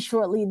very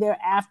shortly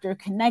thereafter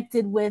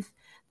connected with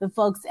the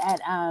folks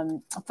at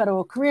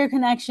Federal Career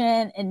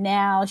Connection, and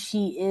now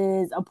she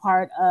is a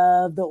part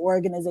of the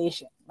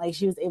organization. Like,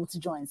 she was able to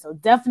join. So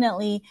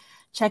definitely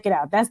check it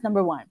out. That's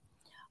number one.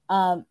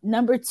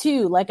 Number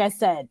two, like I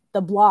said,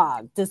 the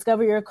blog,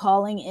 Discover Your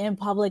Calling in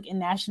Public and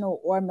National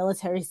or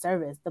Military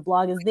Service. The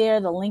blog is there.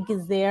 The link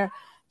is there.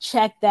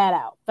 Check that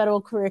out.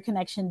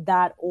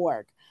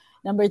 federalcareerconnection.org.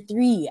 Number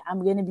three,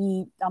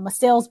 I'm a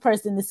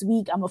salesperson this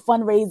week. I'm a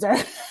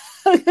fundraiser.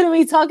 I'm going to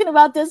be talking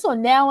about this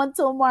from now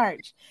until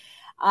March.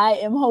 I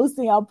am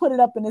hosting, I'll put it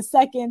up in a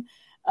second,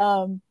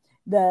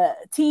 the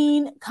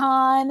teen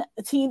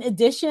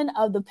edition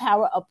of the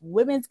Power Up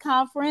Women's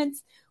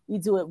Conference. We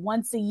do it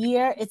once a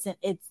year.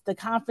 The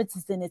conference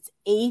is in its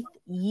 8th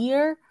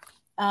year.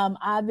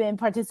 I've been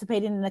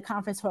participating in the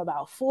conference for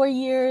about 4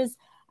 years.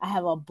 I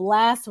have a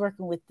blast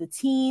working with the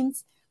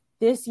teens.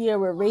 This year,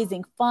 we're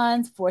raising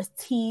funds for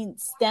teen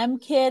STEM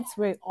kits.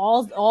 We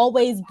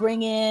always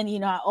bring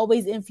in, I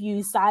always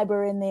infuse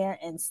cyber in there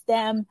and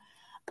STEM.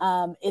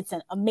 It's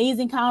an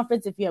amazing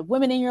conference. If you have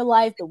women in your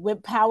life,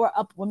 the Power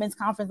Up Women's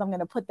Conference, I'm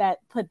going to put the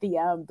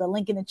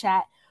link in the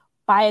chat.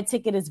 Buy a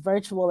ticket. It's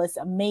virtual. It's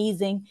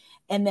amazing.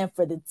 And then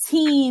for the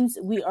teens,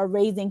 we are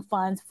raising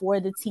funds for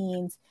the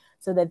teens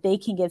so that they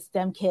can get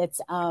STEM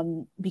kits,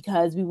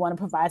 because we want to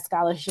provide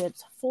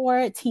scholarships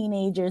for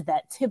teenagers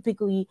that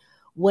typically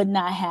would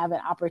not have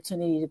an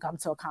opportunity to come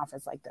to a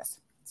conference like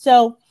this.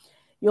 So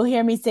you'll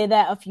hear me say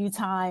that a few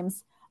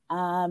times,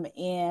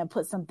 and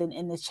put something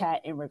in the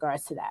chat in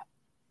regards to that.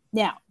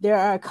 Now, there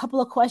are a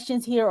couple of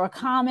questions here or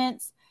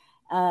comments.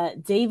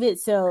 David,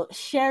 so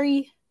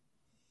Cherie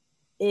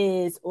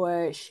Darnice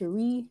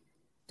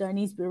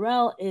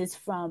Burrell is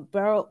from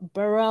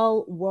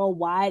Burrell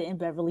Worldwide in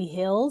Beverly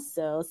Hills.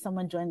 So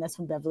someone joined us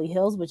from Beverly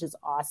Hills, which is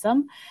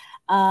awesome.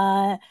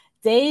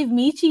 Dave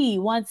Michi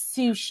wants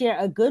to share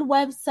a good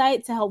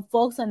website to help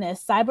folks on their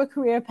cyber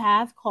career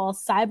path called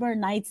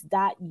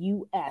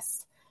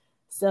cybernights.us.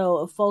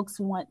 So if folks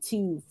want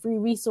free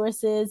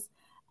resources,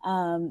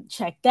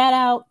 check that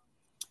out.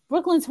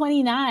 Brooklyn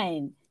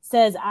 29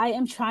 says, I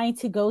am trying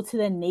to go to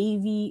the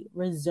Navy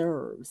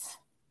Reserves,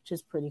 which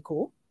is pretty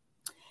cool.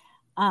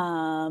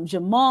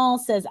 Jamal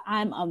says,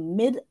 I'm a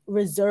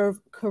mid-reserve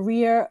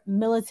career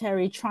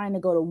military trying to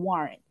go to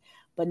warrant,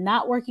 but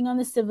not working on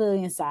the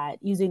civilian side.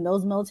 Using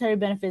those military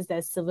benefits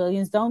that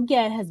civilians don't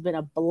get has been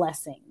a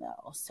blessing,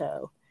 though.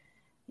 So,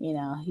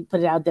 he put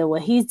it out there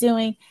what he's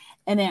doing.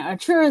 And then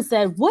Arturo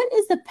said, what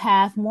is the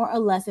path, more or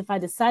less, if I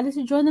decided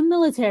to join the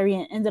military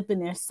and end up in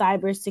their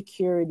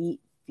cybersecurity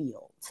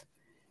field?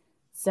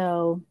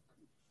 So,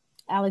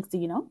 Alex, do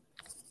you know?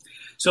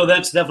 So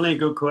that's definitely a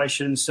good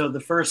question. So the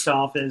first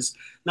off is,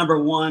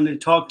 number one,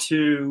 it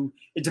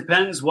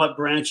depends what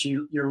branch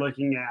you're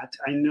looking at.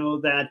 I know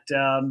that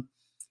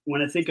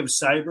when I think of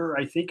cyber,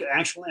 I think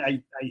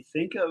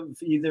of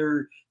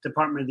either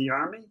Department of the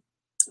Army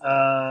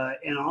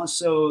and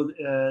also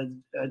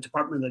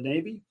Department of the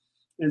Navy.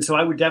 And so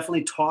I would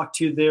definitely talk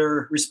to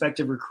their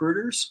respective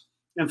recruiters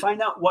and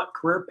find out what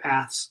career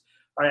paths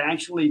are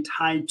actually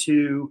tied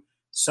to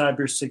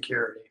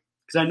cybersecurity,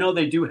 because I know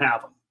they do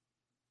have them.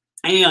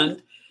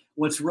 And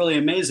what's really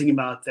amazing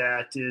about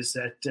that is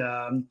that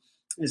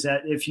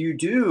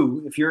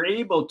if you're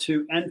able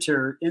to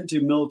enter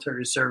into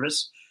military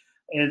service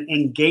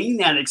and gain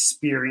that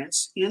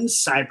experience in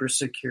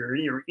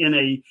cybersecurity or in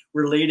a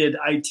related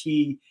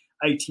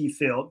IT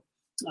field,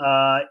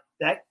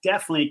 that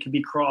definitely can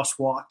be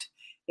crosswalked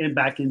and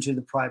back into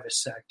the private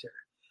sector.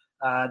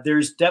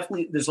 There's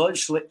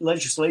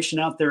legislation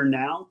out there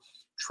now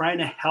trying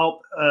to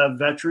help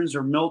veterans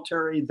or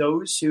military,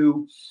 those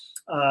who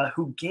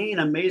gain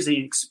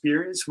amazing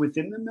experience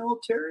within the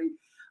military,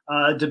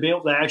 to be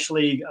able to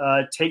actually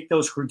take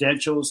those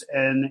credentials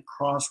and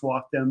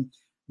crosswalk them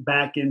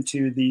back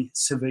into the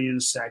civilian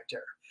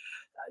sector.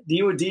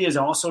 DoD is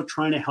also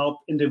trying to help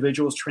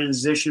individuals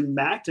transition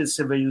back to the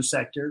civilian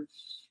sector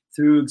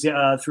through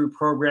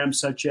programs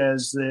such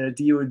as the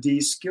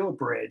DoD Skill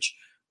Bridge,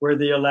 where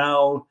they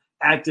allow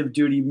active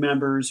duty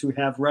members who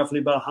have roughly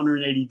about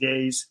 180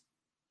 days.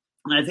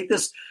 And I think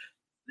this,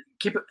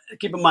 keep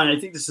in mind, I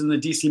think this is in the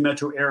DC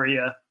metro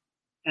area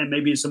and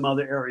maybe in some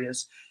other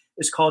areas.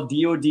 It's called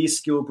DoD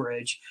Skill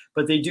Bridge,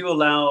 but they do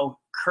allow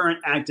current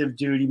active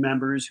duty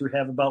members who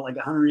have about like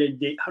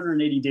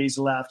 180 days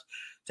left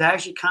to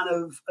actually kind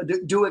of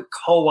do a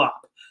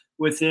co-op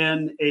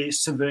within a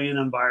civilian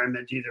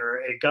environment, either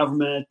a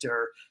government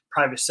or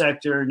private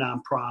sector,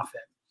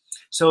 nonprofit.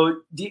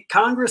 So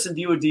Congress and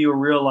DoD are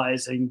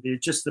realizing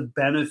just the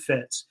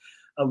benefits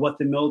of what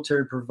the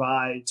military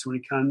provides when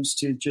it comes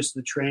to just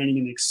the training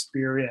and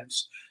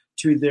experience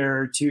to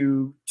their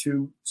to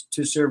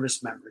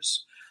service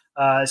members.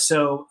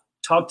 So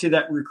talk to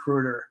that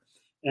recruiter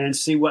and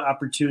see what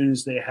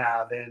opportunities they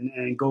have,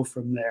 and go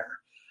from there.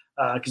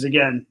 Because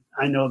again,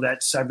 I know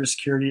that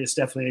cybersecurity is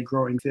definitely a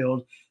growing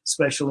field,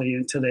 especially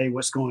in today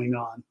what's going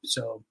on.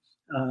 So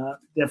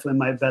definitely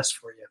my best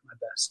for you, my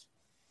best.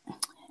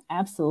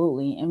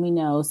 Absolutely. And we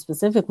know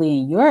specifically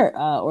in your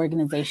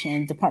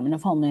organization, Department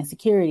of Homeland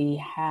Security,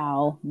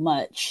 how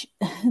much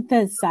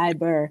the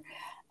cyber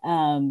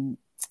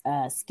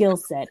skill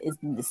set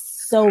is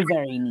so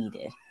very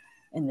needed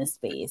in this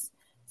space.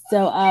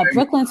 So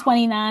Brooklyn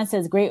 29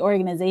 says, great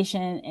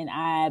organization. And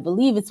I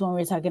believe it's when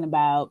we're talking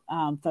about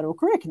Federal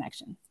Career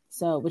Connection.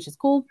 So, which is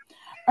cool.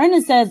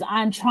 Ernest says,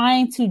 I'm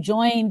trying to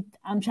join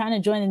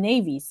the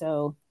Navy.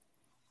 So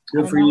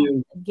good for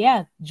you.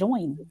 Yeah,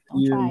 join.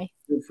 Don't try.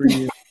 Good for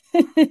you.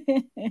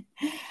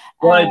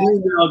 Well, I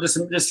do know this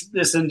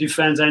in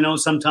defense. I know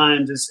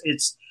sometimes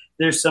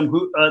there's some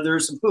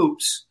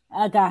hoops.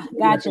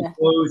 Gotcha.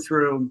 Go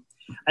through.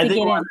 I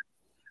think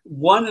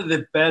one of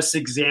the best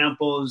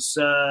examples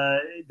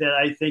that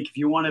I think, if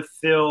you want to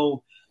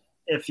fill,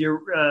 if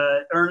you're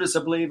Ernest,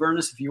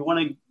 if you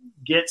want to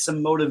get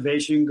some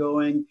motivation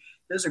going,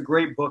 there's a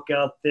great book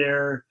out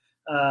there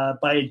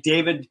by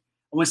David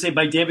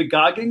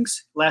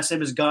Goggins. Last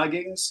name is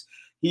Goggins.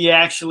 He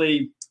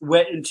actually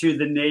went into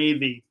the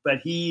Navy, but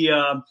it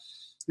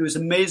was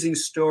an amazing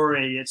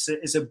story.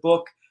 It's a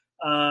book.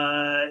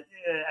 I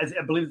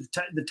believe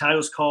the title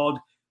is called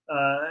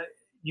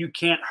 "You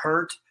Can't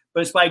Hurt,"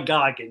 but it's by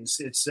Goggins.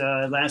 Its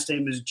last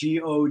name is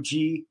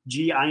Goggins.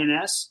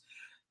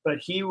 But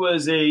he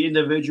was a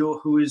individual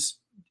who is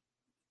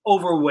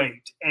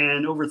overweight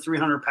and over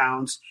 300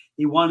 pounds.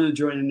 He wanted to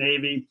join the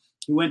Navy.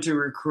 He went to a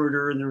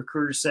recruiter, and the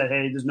recruiter said,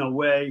 "Hey, there's no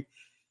way."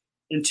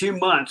 In 2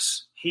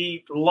 months,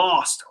 he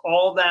lost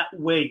all that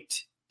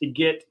weight to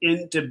get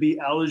in, to be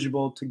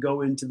eligible to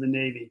go into the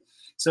Navy.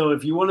 So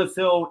if you want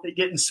to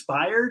get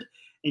inspired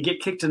and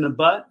get kicked in the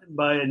butt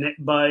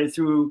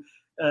through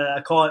I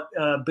call it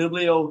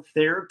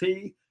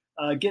bibliotherapy,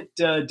 get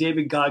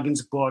David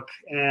Goggins' book,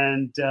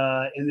 and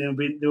there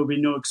will be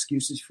no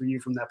excuses for you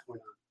from that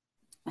point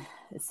on.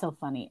 It's so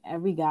funny.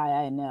 Every guy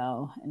I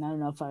know, and I don't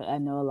know if I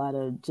know a lot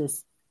of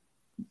just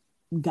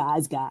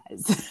guys,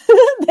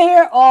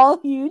 they're all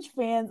huge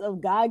fans of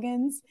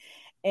Goggins,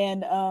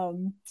 and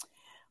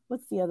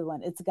what's the other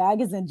one? It's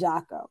Goggins and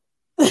Jocko.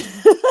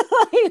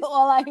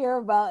 All I hear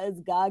about is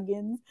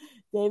Goggins,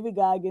 David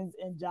Goggins,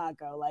 and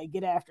Jocko. Like,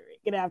 get after it.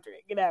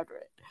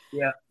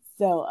 Yeah.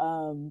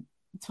 So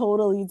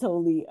totally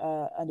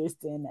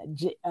understand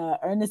that.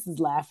 Ernest is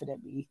laughing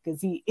at me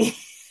because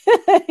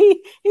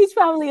he's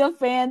probably a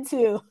fan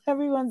too.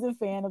 Everyone's a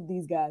fan of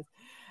these guys.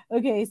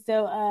 Okay,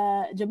 so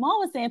Jamal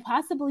was saying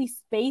possibly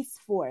Space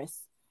Force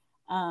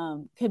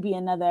could be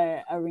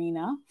another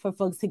arena for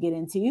folks to get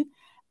into.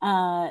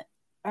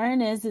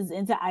 Ernest is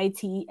into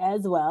IT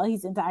as well.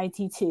 He's into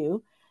IT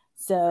too.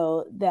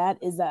 So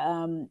that is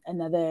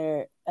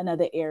another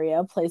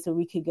area, place where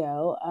we could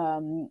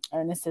go.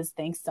 Ernest says,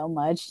 thanks so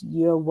much.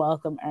 You're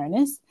welcome,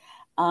 Ernest.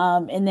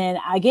 And then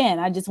again,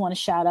 I just want to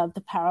shout out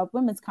the Power Up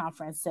Women's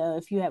Conference. So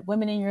if you have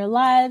women in your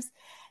lives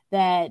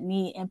that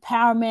need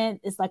empowerment,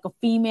 it's like a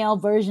female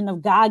version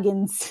of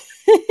Goggins.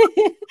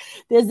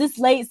 There's this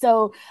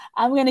so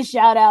I'm going to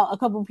shout out a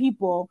couple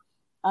people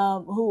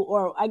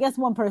or I guess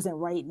one person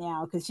right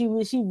now, because she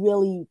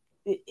really,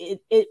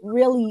 it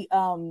really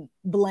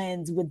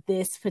blends with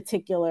this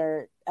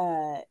particular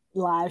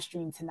live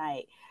stream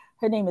tonight.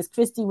 Her name is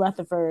Christy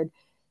Rutherford.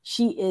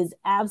 She is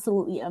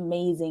absolutely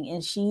amazing,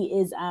 and she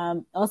is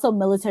also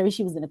military.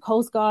 She was in the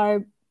Coast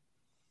Guard.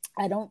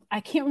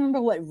 I can't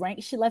remember what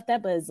rank she left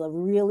at, but it's a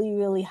really,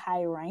 really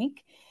high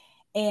rank.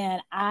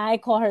 And I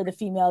call her the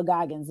female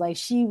Goggins. Like,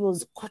 she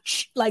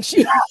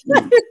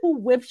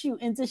whips you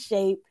into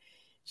shape.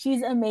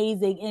 She's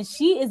amazing. And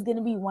she is going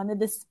to be one of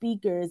the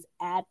speakers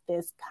at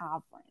this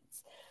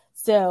conference.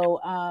 So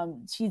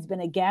she's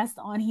been a guest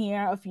on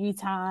here a few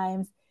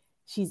times.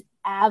 She's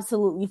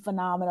absolutely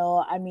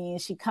phenomenal. I mean,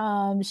 she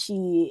comes,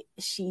 she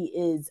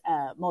is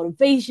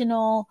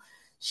motivational.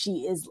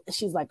 She's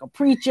like a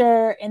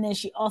preacher. And then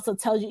she also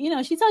tells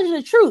you, she tells you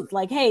the truth.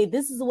 Like, hey,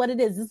 this is what it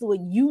is. This is what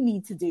you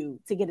need to do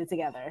to get it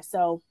together.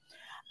 So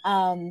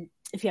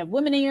if you have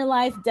women in your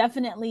life,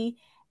 definitely,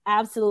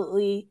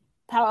 absolutely,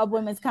 Power Up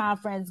Women's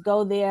Conference,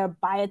 go there,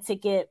 buy a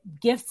ticket,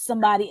 gift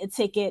somebody a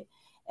ticket,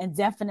 and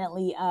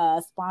definitely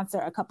sponsor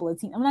a couple of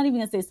teams. I'm not even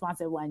going to say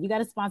sponsor one. You got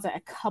to sponsor a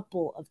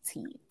couple of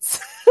teams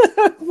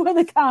for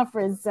the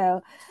conference.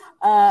 So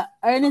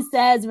Ernest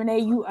says, Renee,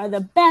 you are the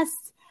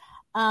best.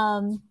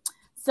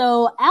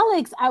 So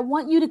Alex, I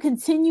want you to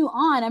continue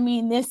on. I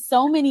mean, there's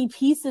so many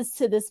pieces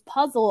to this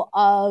puzzle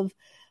of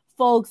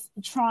folks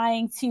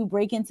trying to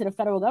break into the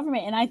federal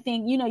government. And I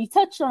think, you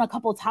touched on a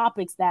couple of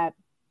topics that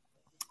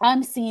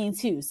I'm seeing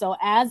too. So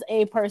as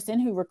a person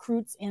who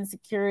recruits in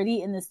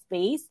security in this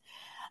space,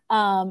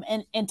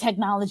 and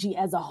technology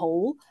as a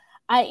whole,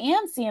 I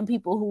am seeing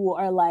people who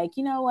are like,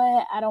 you know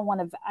what, I don't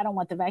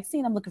want the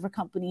vaccine. I'm looking for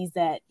companies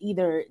that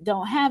either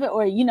don't have it,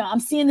 or, I'm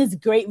seeing this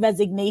great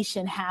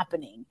resignation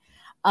happening,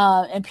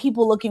 and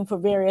people looking for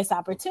various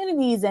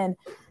opportunities. And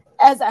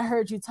as I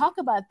heard you talk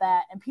about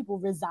that, and people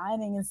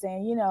resigning and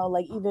saying,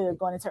 like either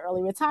going into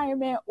early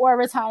retirement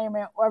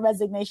or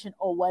resignation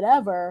or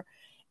whatever,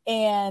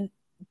 and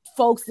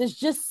folks, there's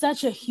just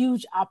such a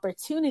huge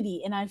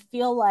opportunity. And I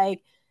feel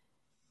like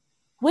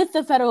with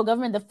the federal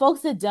government, the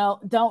folks that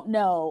don't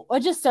know, or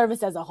just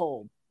service as a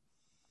whole,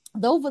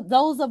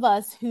 those of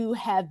us who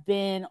have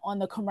been on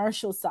the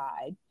commercial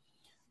side,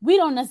 we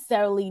don't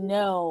necessarily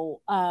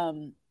know,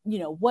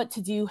 what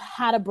to do,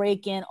 how to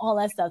break in, all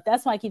that stuff.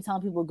 That's why I keep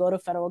telling people go to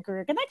Federal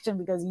Career Connection,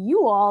 because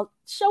you all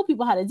show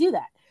people how to do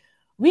that.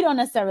 We don't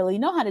necessarily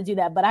know how to do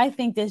that, but I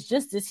think there's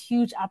just this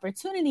huge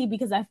opportunity,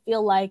 because I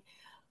feel like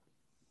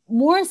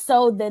more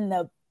so than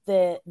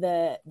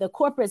the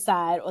corporate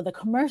side or the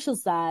commercial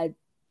side,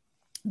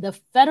 the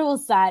federal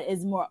side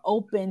is more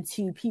open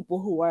to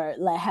people who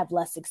have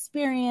less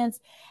experience,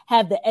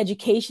 have the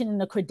education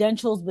and the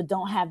credentials, but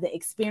don't have the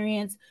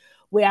experience.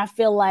 Where I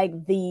feel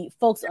like the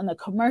folks on the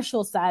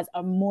commercial side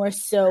are more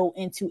so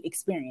into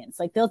experience.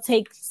 Like they'll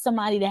take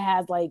somebody that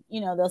has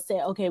they'll say,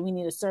 okay, we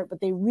need a cert,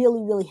 but they're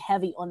really, really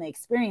heavy on the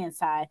experience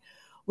side.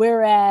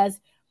 Whereas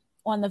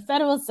on the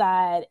federal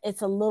side,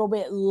 it's a little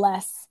bit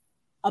less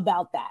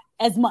about that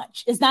as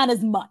much. It's not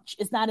as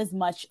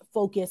much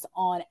focus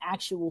on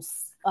actual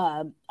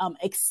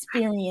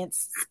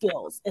experience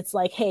skills. It's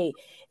like, hey,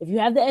 if you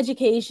have the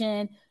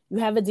education, you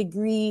have a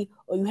degree,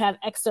 or you have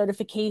X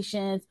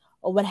certifications,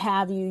 or what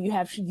have you, you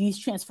have these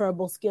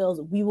transferable skills,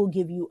 we will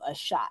give you a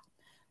shot.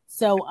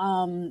 So,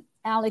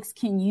 Alex,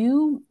 can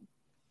you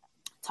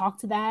talk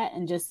to that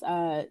and just,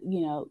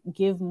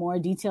 give more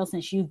details,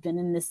 since you've been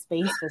in this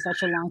space for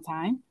such a long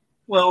time?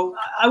 Well,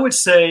 I would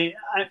say,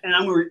 and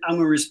I'm going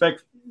to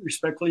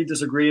respectfully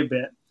disagree a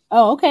bit.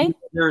 Oh, okay.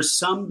 There are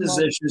some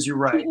positions, you're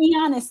right. Keep me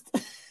honest.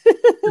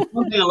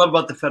 One thing I love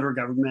about the federal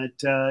government,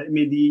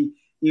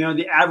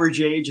 the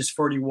average age is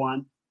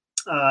 41.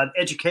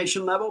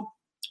 Education level,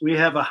 we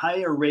have a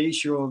higher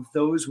ratio of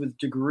those with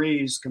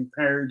degrees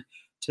compared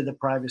to the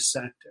private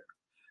sector.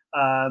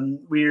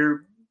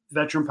 We're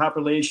veteran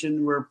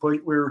population.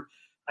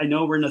 I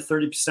know we're in the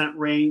 30%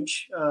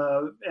 range,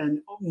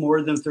 and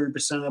more than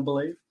 30%, I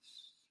believe.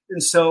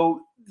 And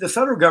so the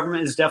federal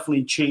government is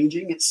definitely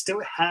changing. It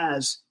still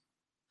has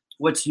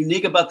what's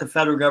unique about the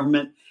federal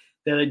government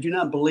that I do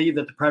not believe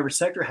that the private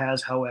sector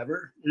has,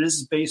 however, and this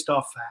is based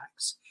off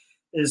facts,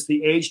 is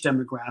the age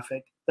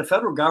demographic. The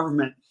federal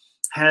government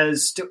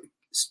has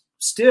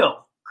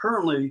still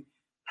currently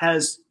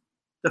has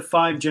the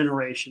 5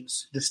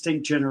 generations,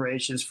 distinct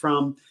generations,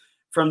 from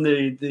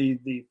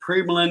the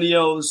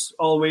premillennials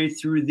all the way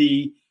through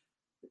the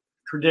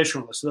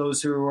traditionalists,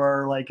 those who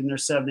are like in their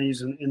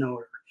 70s and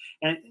older.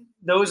 And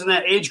those in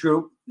that age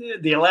group,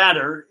 the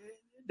latter,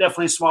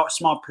 definitely a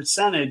small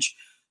percentage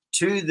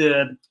to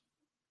the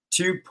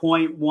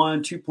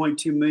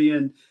 2.2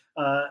 million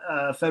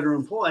federal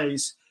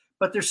employees,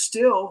 but they're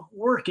still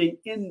working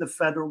in the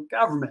federal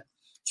government.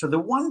 So the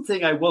one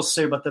thing I will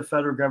say about the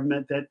federal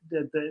government that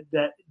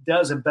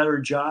does a better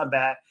job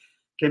at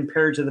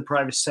compared to the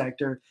private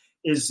sector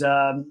is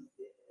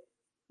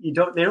they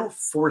don't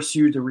force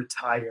you to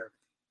retire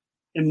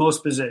in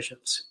most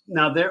positions.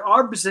 Now, there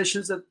are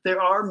positions that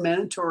there are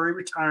mandatory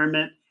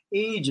retirement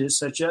ages,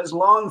 such as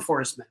law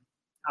enforcement,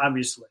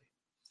 obviously.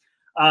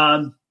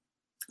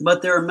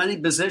 But there are many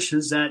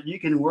positions that you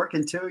can work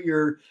until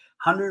you're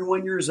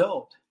 101 years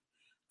old.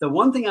 The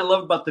one thing I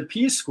love about the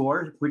Peace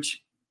Corps,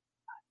 which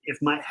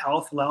if my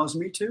health allows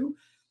me to,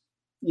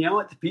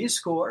 at the Peace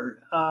Corps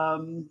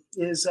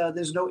is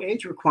there's no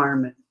age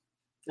requirement.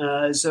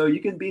 So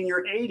you can be in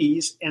your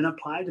 80s and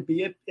apply to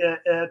be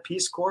a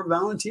Peace Corps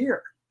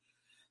volunteer.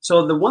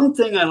 So the one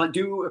thing I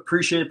do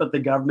appreciate about the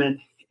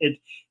government, it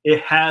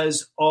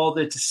has all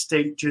the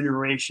distinct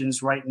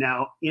generations right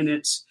now in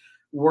its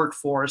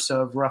workforce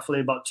of roughly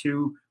about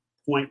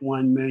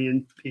 2.1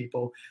 million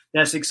people.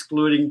 That's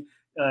excluding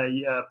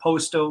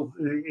postal,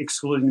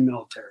 excluding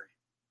military.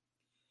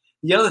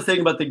 The other thing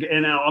about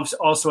and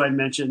also I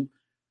mentioned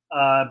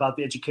about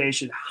the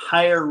education,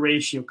 higher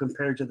ratio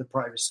compared to the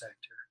private sector.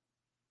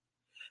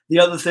 The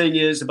other thing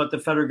is about the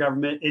federal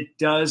government, it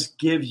does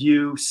give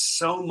you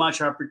so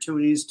much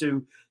opportunities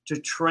to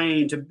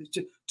train,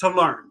 to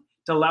learn,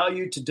 to allow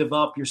you to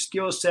develop your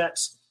skill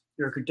sets,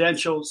 your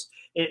credentials.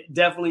 It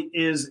definitely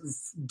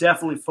is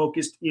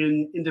focused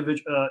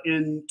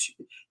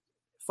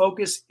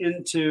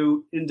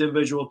into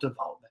individual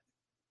development.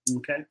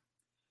 Okay.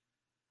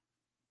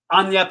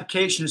 On the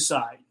application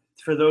side,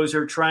 for those who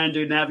are trying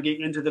to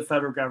navigate into the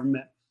federal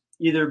government,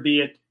 either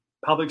be it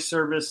public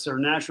service or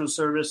national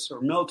service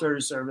or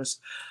military service,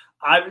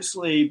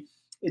 obviously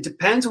it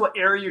depends what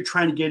area you're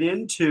trying to get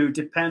into,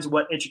 depends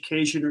what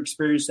education or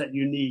experience that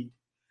you need.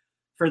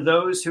 For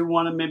those who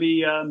want to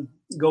maybe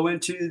go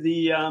into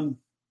the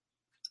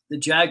the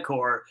JAG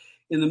Corps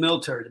in the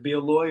military to be a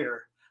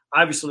lawyer.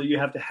 Obviously, you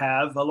have to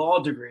have a law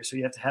degree, so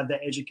you have to have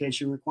that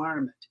education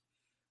requirement.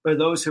 For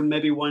those who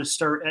maybe want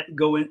to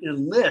go in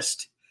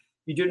enlist,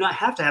 you do not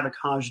have to have a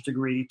college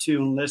degree to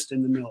enlist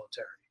in the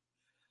military.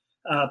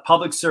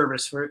 Public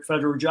service for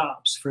federal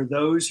jobs. For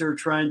those who are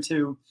trying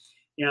to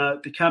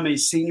become a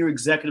senior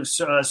executive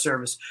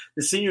service.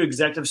 The senior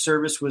executive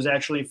service was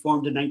actually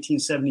formed in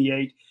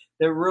 1978.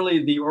 They're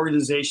really the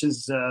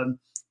organization's the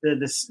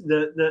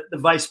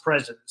vice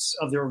presidents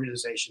of the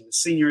organization, the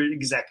senior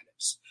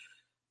executives.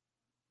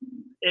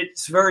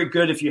 It's very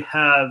good if you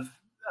have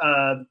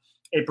a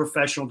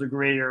professional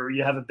degree, or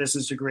you have a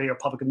business degree, or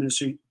public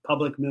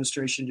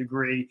administration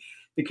degree,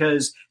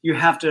 because you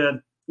have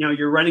to,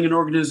 you're running an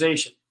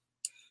organization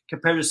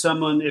compared to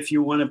someone if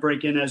you want to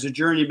break in as a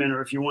journeyman,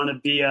 or if you want to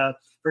be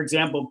for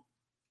example,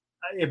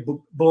 a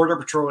border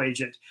patrol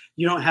agent.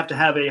 You don't have to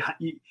have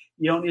you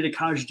don't need a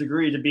college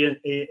degree to be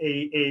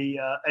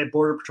a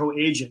border patrol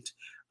agent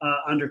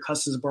under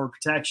Customs and Border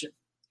Protection.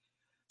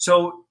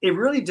 So it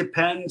really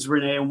depends,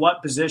 Renee, on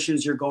what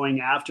positions you're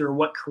going after,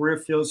 what career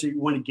fields you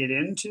want to get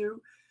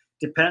into.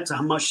 Depends on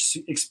how much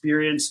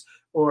experience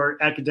or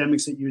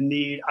academics that you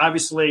need.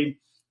 Obviously,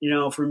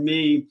 for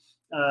me,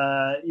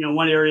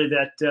 one area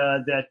that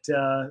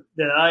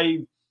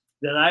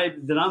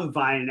I'm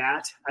vying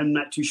at, I'm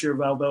not too sure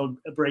if I'll be able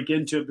to break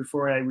into it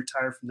before I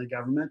retire from the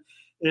government,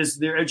 is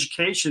their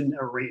education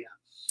arena.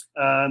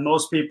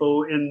 Most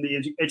people in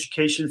the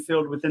education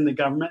field within the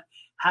government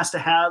has to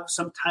have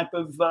some type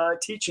of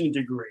teaching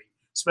degree,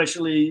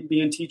 especially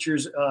being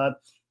teachers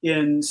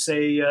in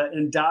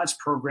DOTS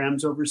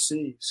programs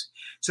overseas.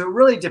 So it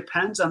really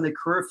depends on the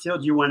career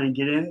field you want to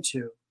get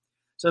into.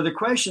 So the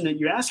question that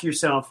you ask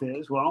yourself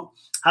is, well,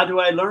 how do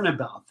I learn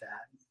about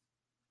that?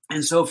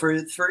 And so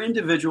for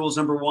individuals,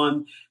 number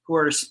one, who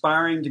are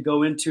aspiring to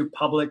go into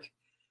public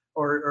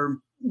or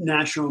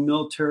national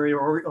military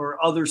or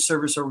other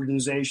service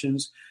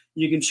organizations,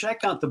 you can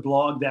check out the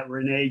blog that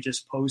Renee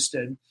just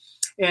posted.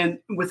 And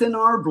within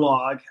our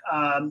blog,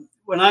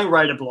 when I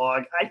write a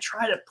blog, I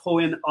try to pull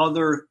in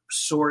other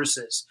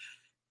sources,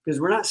 because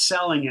we're not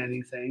selling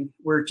anything.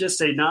 We're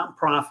just a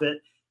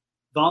nonprofit,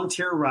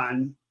 volunteer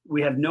run.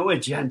 We have no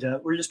agenda.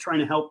 We're just trying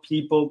to help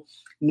people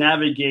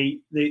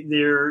navigate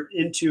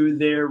into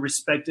their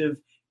respective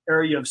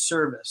area of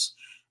service.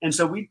 And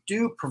so we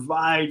do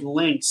provide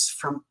links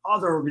from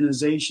other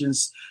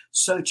organizations,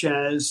 such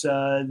as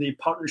the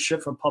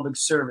Partnership for Public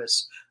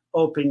Service,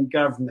 Open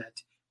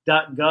Government,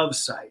 .gov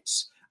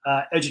sites,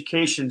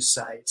 education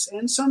sites,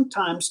 and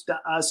sometimes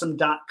some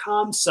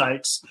 .com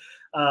sites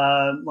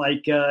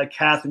like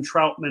Katherine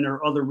Troutman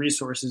or other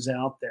resources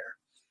out there.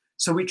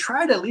 So we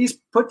try to at least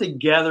put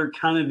together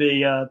kind of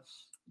an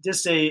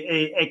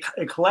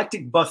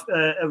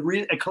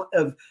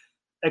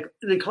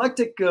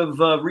eclectic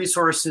of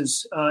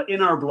resources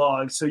in our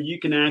blog, so you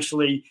can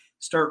actually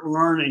start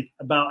learning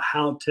about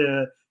how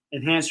to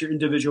enhance your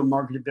individual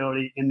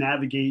marketability and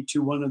navigate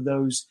to one of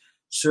those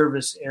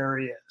service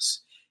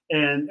areas.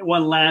 And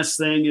one last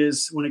thing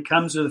is, when it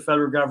comes to the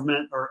federal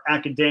government or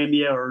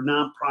academia or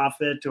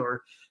nonprofit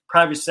or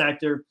private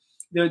sector,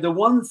 the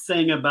one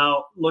thing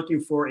about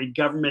looking for a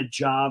government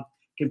job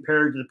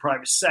compared to the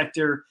private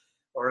sector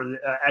or the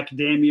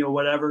academia or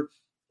whatever,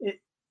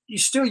 you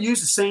still use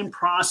the same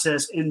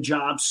process in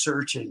job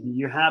searching.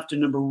 You have to,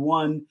 number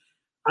one,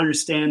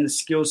 understand the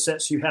skill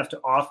sets you have to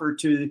offer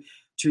to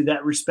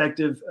that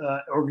respective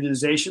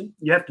organization.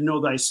 You have to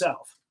know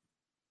thyself.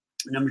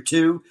 Number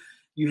two,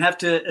 you have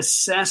to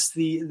assess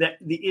the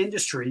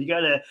industry. You got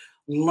to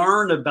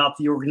learn about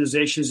the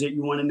organizations that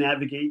you want to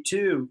navigate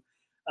to.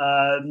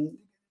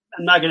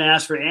 I'm not going to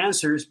ask for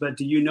answers, but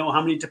do you know how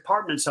many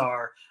departments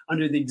are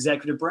under the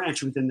executive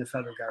branch within the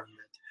federal government?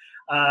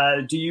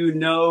 Do you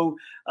know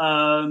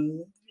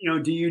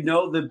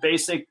the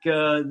basic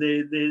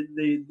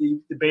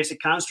the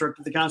basic construct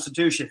of the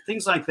Constitution?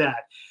 Things like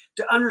that.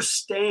 To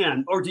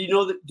understand, or do you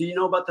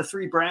know about the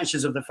three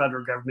branches of the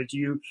federal government? Do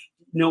you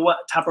know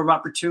what type of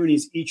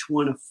opportunities each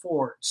one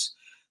affords?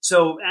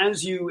 So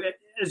as you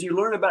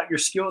learn about your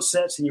skill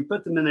sets and you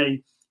put them in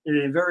a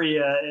very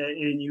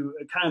and you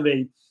kind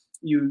of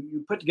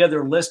you put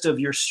together a list of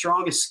your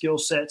strongest skill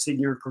sets and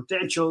your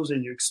credentials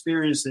and your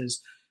experiences,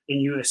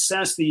 and you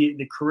assess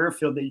the career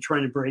field that you're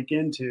trying to break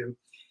into,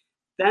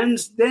 then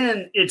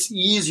it's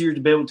easier to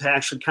be able to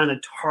actually kind of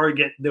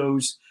target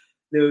those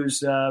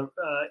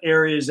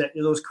areas,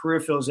 those career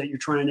fields that you're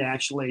trying to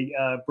actually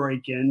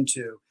break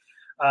into.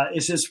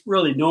 It's just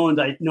really knowing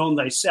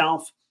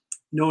thyself,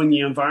 knowing the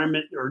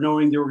environment, or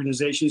knowing the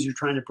organizations you're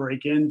trying to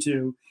break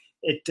into.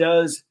 It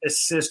does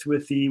assist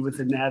with the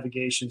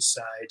navigation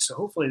side. So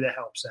hopefully that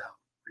helps out.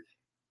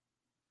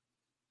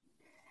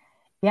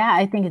 Yeah,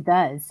 I think it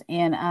does.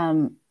 And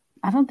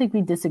I don't think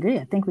we disagree.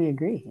 I think we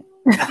agree.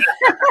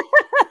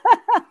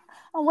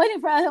 I'm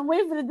waiting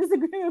for the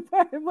disagreement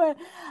part, but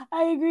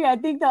I agree. I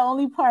think the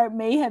only part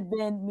may have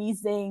been me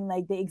saying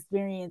like the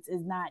experience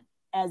is not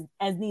as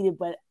needed,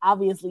 but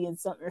obviously in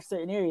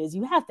certain areas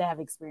you have to have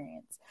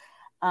experience.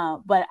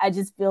 But I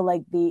just feel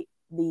like the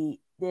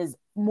there's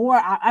more.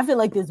 I feel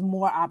like there's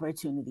more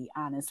opportunity,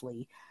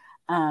 honestly,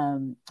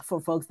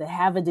 for folks that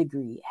have a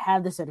degree,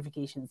 have the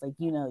certifications. Like,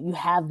 you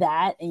have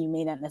that, and you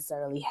may not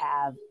necessarily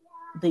have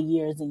the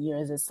years and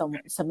years as some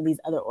of these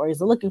other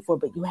orgs are looking for,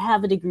 but you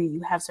have a degree,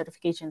 you have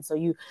certification, so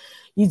you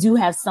do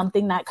have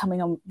something, not coming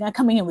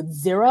in with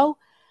zero,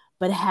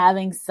 but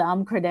having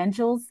some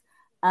credentials.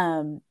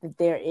 That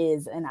there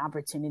is an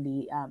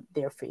opportunity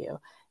there for you.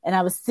 And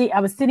I was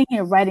sitting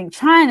here writing,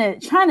 trying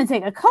to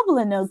take a couple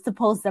of notes to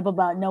post up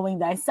about knowing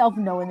thyself,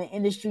 knowing the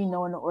industry,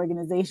 knowing the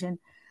organization,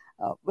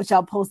 which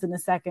I'll post in a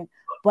second.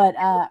 But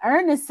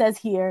Ernest says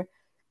here,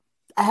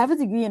 I have a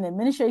degree in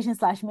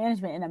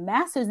administration/management and a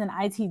master's in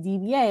IT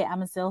DBA.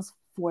 I'm a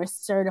Salesforce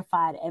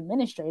certified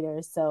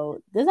administrator.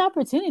 So there's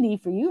opportunity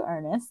for you,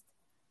 Ernest.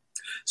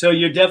 So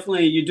you're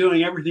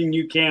doing everything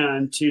you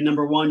can to,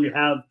 number one, you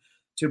have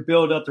to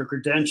build up their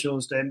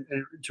credentials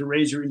to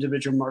raise your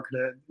individual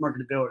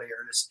marketability,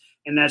 Ernest.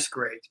 And that's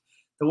great.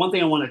 The one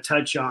thing I want to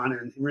touch on,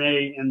 and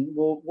Renee, and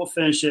we'll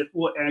finish it.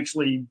 We'll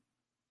actually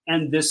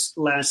end this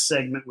last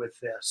segment with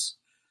this.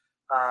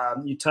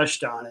 You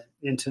touched on it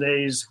in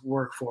today's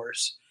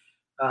workforce.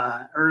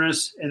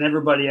 Ernest and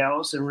everybody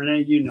else, and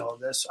Renee, you know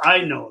this. I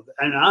know,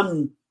 and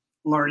I'm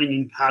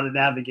learning how to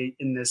navigate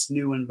in this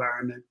new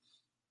environment.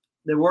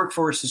 The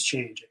workforce is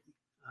changing.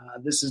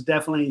 This is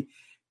definitely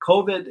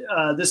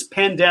COVID. This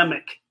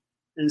pandemic,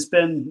 and it's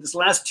been this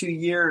last 2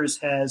 years,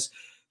 has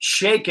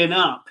shaken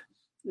up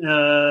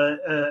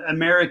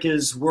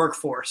America's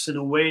workforce in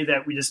a way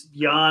that we just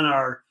beyond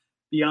our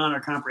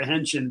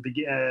comprehension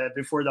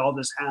before all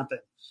this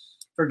happened.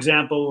 For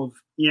example,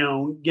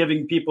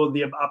 giving people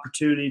the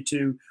opportunity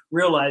to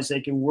realize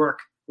they can work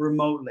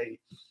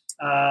remotely,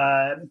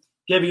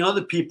 giving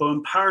other people,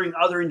 empowering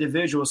other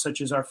individuals,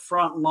 such as our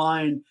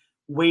frontline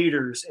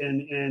waiters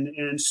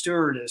and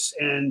stewardess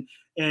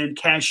and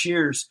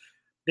cashiers.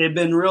 They've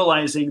been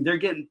realizing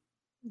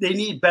they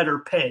need better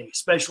pay,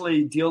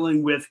 especially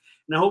dealing with,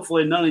 and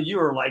hopefully none of you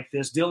are like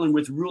this, dealing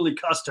with really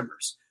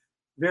customers,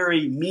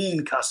 very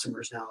mean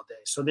customers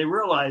nowadays. So they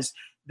realized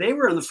they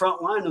were in the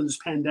front line of this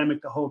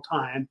pandemic the whole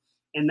time.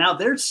 And now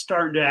they're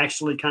starting to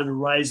actually kind of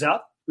rise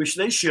up, which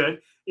they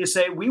should, and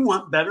say, we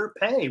want better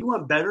pay. We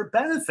want better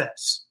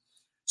benefits.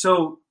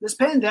 So this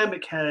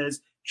pandemic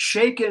has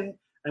shaken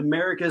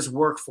America's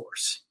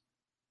workforce.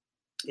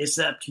 It's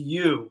up to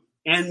you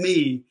and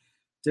me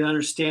to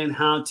understand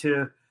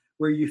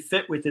where you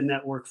fit within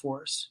that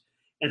workforce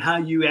and how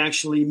you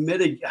actually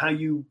mitigate, how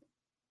you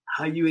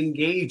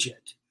engage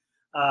it.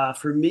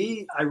 For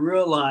me, I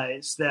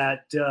realize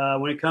that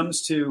when it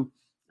comes to,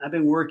 I've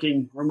been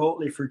working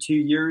remotely for 2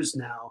 years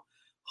now.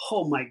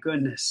 Oh my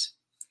goodness.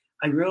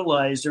 I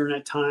realized during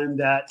that time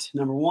that,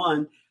 number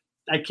one,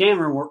 I can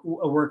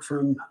work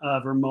from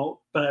remote,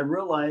 but I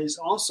realized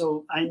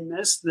also I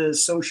miss the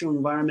social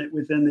environment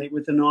within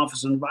an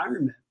office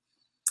environment.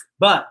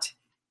 But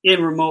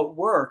in remote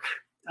work,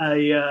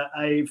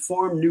 I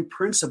formed new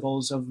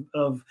principles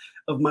of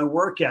my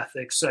work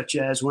ethic, such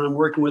as when I'm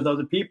working with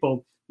other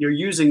people, you're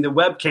using the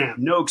webcam,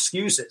 no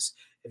excuses.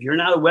 If you're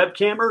not a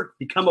webcammer,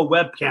 become a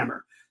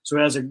webcammer. So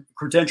as a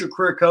credential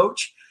career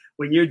coach,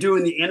 when you're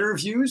doing the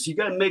interviews, you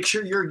got to make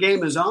sure your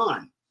game is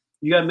on.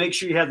 You got to make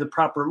sure you have the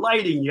proper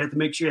lighting. You have to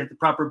make sure you have the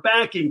proper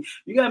backing.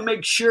 You got to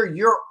make sure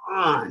you're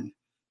on,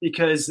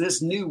 because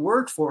this new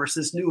workforce,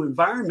 this new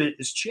environment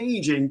is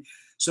changing.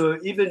 So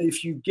even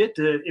if you get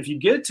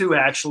to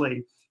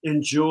actually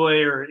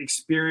enjoy or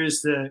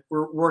experience the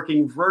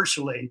working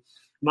virtually,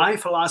 my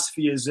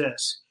philosophy is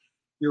this.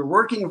 You're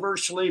working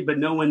virtually, but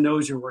no one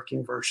knows you're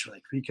working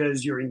virtually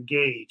because you're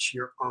engaged,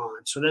 you're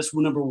on. So that's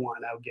number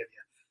one I'll give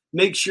you.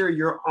 Make sure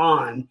you're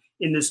on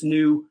in this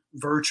new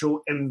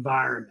virtual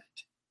environment.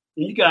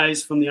 And you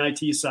guys from the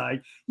IT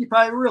side, you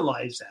probably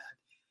realize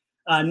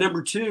that.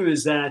 Number two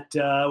is that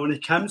when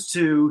it comes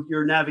to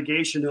your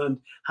navigation on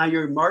how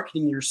you're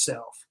marketing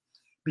yourself,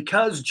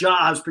 because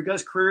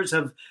careers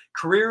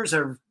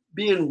are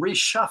being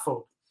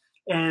reshuffled,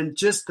 and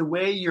just the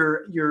way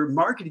you're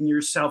marketing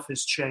yourself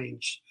has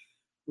changed.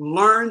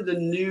 Learn the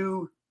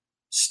new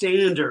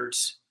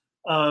standards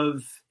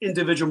of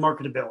individual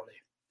marketability.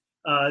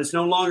 It's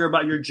no longer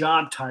about your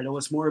job title.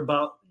 It's more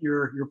about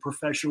your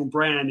professional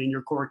brand and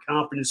your core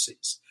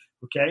competencies.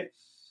 Okay.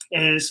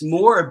 And it's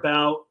more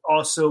about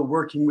also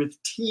working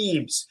with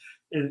teams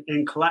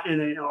and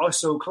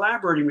also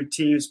collaborating with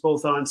teams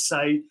both on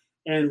site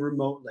and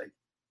remotely.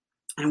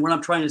 And what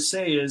I'm trying to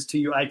say is to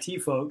you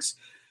IT folks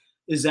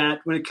is that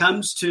when it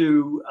comes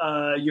to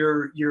how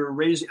you're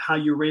raising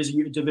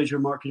your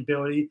individual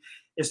marketability,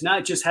 it's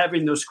not just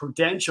having those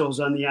credentials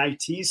on the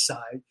IT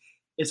side.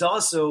 It's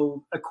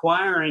also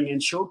acquiring and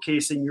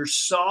showcasing your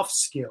soft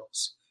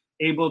skills,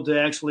 able to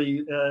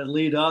actually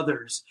lead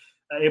others,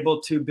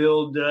 able to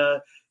build,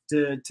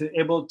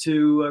 able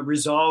to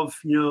resolve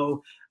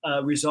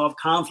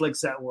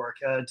conflicts at work,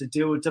 to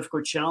deal with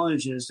difficult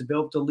challenges, to be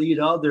able to lead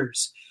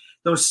others.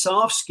 Those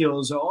soft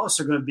skills are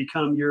also going to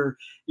become your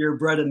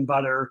bread and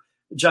butter,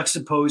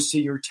 juxtaposed to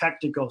your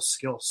technical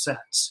skill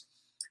sets.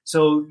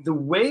 So the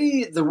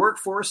way the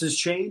workforce is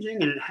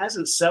changing, and it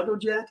hasn't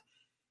settled yet,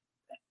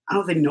 I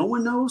don't think no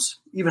one knows.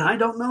 Even I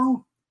don't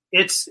know.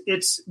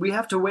 We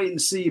have to wait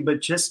and see,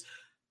 but just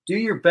do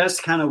your best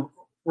to kind of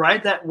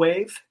ride that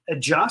wave,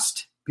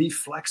 adjust, be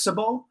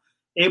flexible,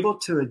 able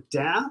to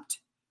adapt,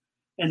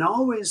 and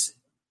always,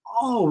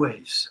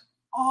 always,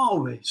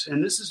 always.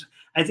 And this is,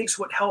 I think, is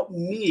what helped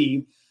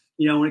me,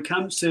 when it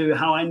comes to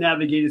how I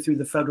navigated through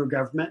the federal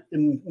government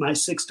in my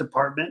 6th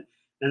department,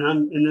 and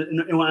I'm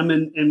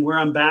where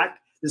I'm back.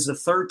 This is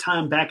the 3rd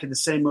time back at the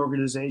same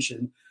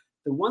organization.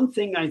 The one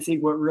thing I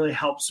think what really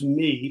helps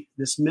me,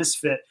 this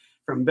misfit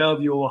from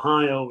Bellevue,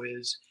 Ohio,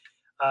 is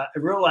I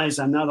realize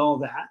I'm not all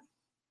that.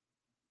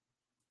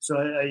 So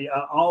I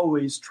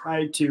always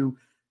try to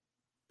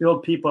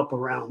build people up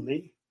around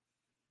me.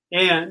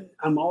 And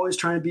I'm always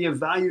trying to be of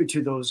value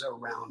to those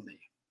around me.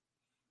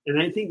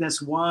 And I think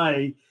that's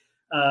why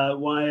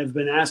I've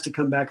been asked to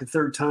come back a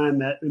 3rd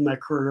time in my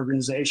current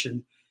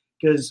organization.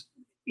 Because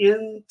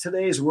in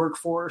today's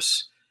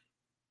workforce,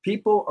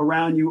 people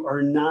around you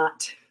are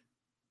not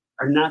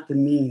the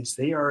means.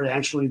 They are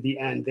actually the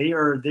end.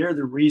 They're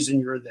the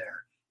reason you're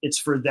there. It's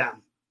for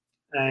them.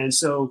 And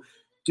so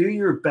do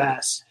your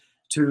best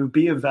to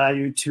be of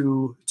value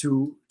to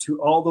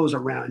all those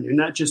around you,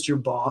 not just your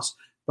boss,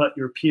 but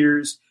your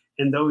peers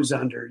and those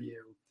under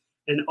you.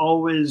 And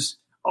always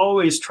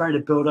try to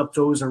build up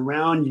those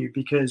around you,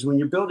 because when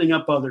you're building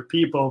up other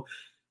people,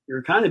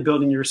 you're kind of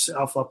building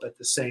yourself up at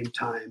the same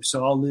time.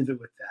 So I'll leave it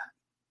with that.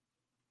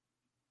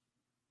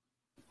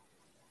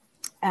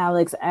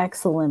 Alex,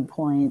 excellent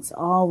points.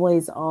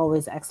 Always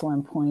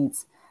excellent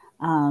points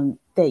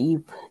that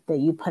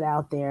you put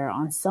out there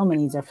on so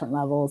many different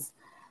levels.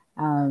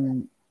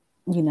 Some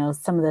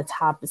of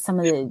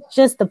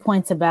the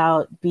points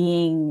about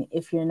being,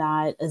 if you're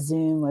not a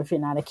Zoom or if you're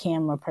not a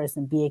camera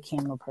person, be a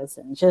camera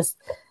person. Just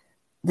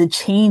the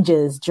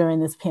changes during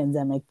this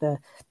pandemic, the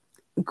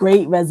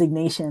great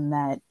resignation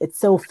that it's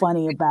so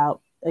funny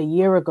about. A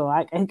year ago,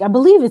 I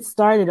believe it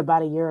started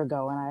about a year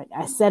ago, and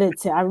I said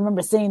it I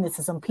remember saying this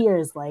to some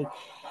peers, and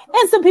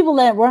some people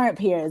that weren't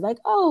peers,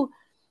 oh,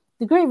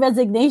 the great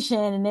resignation,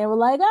 and they were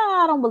like,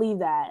 I don't believe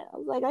that. I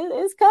was like,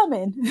 it's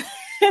coming.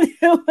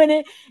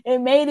 When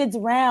it made its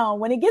round,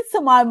 when it gets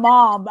to my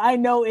mom, I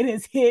know it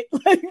has hit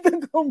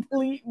the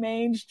complete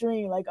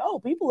mainstream.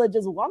 People are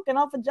just walking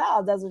off of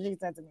jobs. That's what she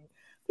said to me.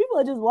 People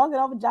are just walking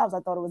off of jobs. I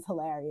thought it was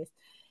hilarious.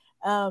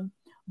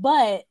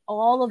 But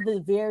all of the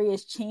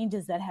various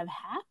changes that have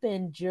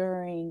happened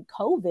during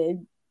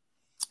COVID,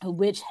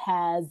 which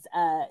has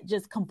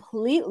just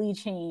completely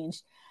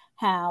changed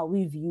how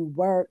we view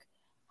work,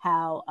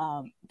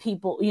 how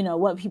people,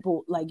 what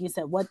people, like you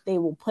said, what they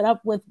will put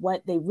up with,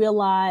 what they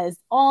realize,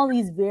 all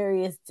these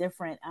various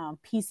different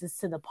pieces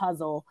to the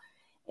puzzle.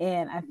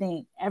 And I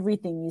think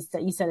everything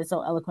you said it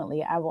so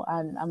eloquently.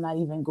 I'm not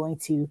even going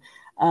to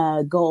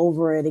go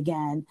over it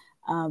again.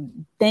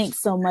 Thanks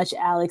so much,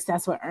 Alex.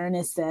 That's what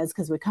Ernest says,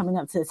 because we're coming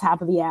up to the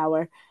top of the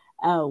hour.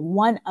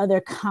 One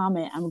other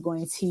comment I'm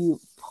going to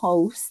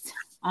post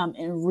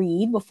and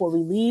read before we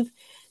leave.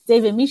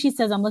 David Mishi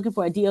says, I'm looking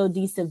for a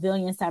DoD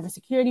civilian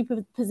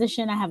cybersecurity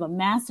position. I have a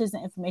master's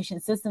in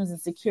information systems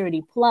and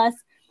security plus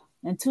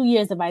and 2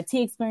 years of IT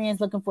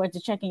experience. Looking forward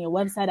to checking your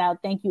website out.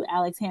 Thank you,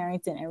 Alex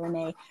Harrington and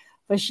Renee,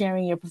 for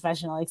sharing your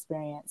professional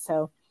experience.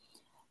 So,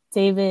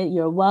 David,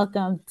 you're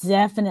welcome.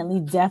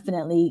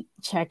 Definitely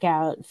check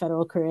out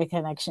Federal Career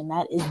Connection.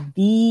 That is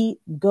the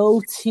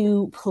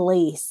go-to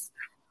place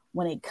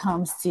when it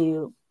comes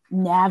to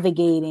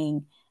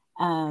navigating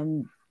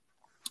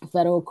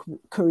federal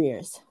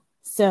careers.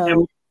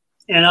 So,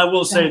 and I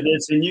will say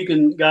this, and you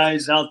can,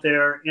 guys out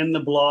there in the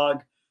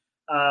blog,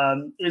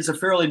 it's a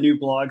fairly new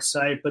blog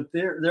site, but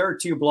there are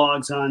 2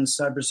 blogs on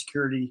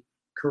cybersecurity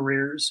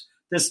careers.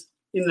 This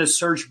in the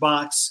search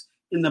box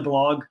in the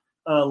blog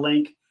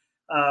link.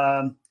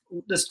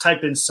 Just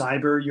type in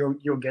cyber,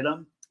 you'll get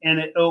them, and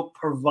it'll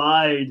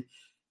provide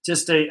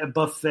just a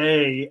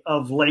buffet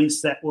of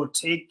links that will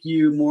take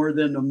you more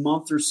than a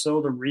month or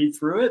so to read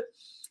through it.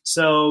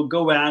 So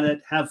go at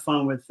it, have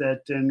fun with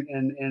it,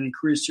 and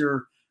increase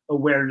your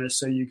awareness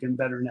so you can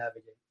better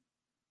navigate.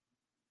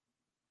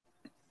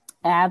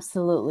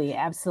 Absolutely.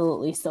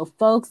 So,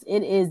 folks,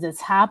 it is the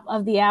top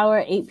of the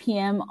hour, 8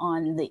 p.m.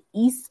 on the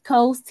East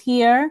Coast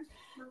here.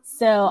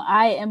 So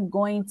I am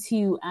going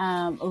to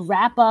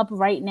wrap up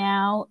right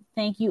now.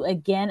 Thank you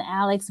again,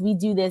 Alex. We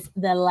do this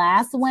the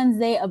last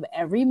Wednesday of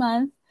every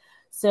month.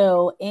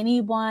 So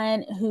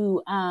anyone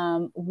who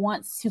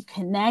wants to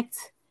connect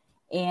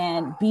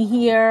and be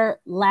here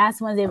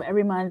last Wednesday of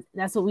every month,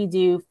 that's what we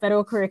do.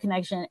 Federal Career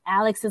Connection.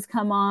 Alex has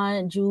come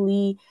on.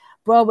 Julie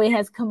Broadway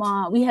has come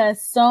on. We have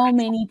so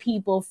many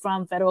people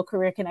from Federal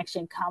Career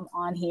Connection come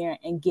on here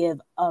and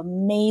give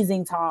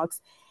amazing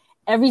talks.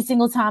 Every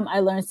single time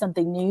I learn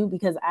something new,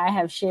 because I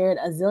have shared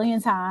a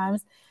zillion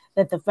times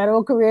that the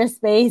federal career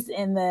space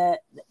and the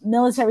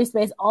military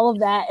space, all of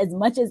that, as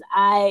much as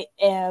I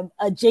am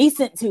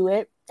adjacent to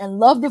it and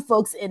love the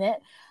folks in it,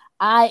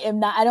 I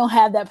don't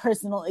have that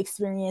personal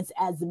experience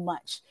as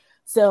much.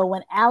 So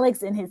when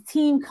Alex and his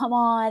team come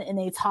on and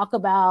they talk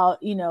about,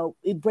 you know,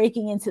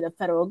 breaking into the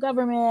federal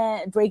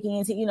government, breaking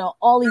into, you know,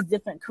 all these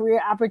different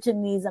career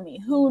opportunities. I mean,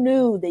 who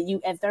knew that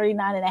you at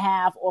 39 and a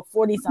half or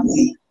 40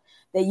 something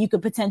that you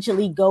could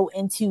potentially go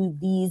into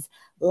these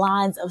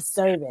lines of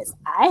service?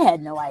 I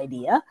had no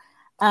idea.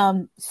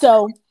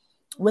 So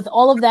with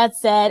all of that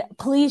said,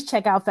 please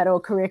check out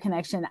Federal Career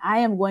Connection. I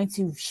am going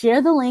to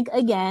share the link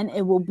again.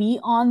 It will be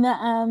on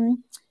the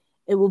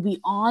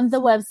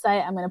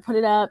website. I'm going to put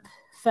it up.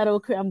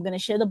 I'm going to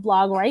share the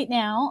blog right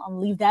now. I'll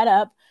leave that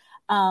up.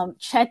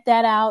 Check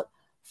that out.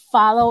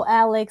 Follow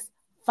Alex.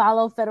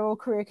 Follow Federal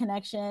Career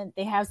Connection.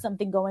 They have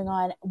something going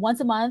on once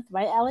a month,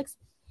 right, Alex?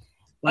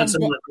 Once a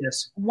month,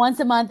 yes. Once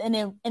a month, and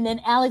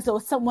then Alex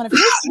or one of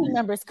his team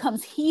members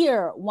comes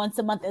here once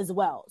a month as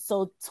well.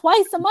 So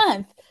twice a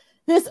month,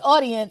 this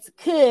audience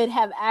could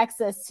have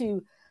access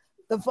to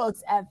the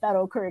folks at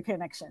Federal Career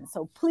Connection.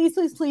 So please,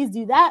 please, please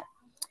do that.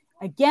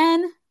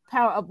 Again,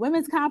 Power Up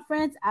Women's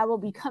Conference. I will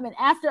be coming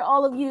after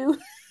all of you.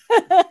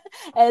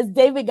 As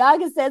David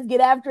Goggins says,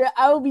 get after it.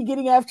 I will be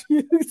getting after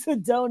you to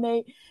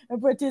donate and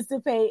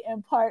participate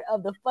in part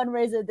of the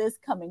fundraiser this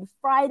coming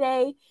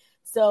Friday.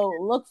 So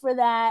look for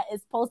that.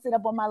 It's posted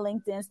up on my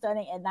LinkedIn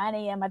starting at 9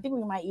 a.m. I think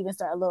we might even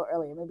start a little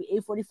earlier, maybe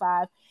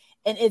 8:45.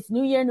 And it's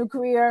New Year, New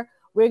Career.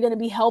 We're going to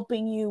be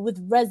helping you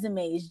with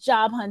resumes,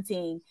 job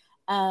hunting.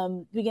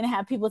 We're going to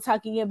have people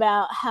talking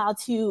about how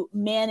to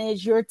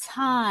manage your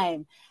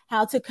time,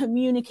 how to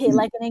communicate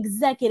like an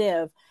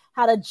executive,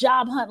 how to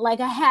job hunt like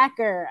a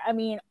hacker. I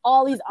mean,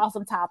 all these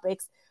awesome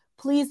topics.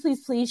 Please,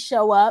 please, please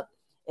show up.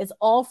 It's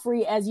all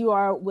free as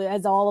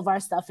all of our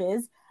stuff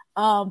is.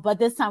 But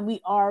this time we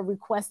are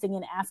requesting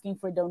and asking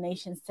for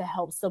donations to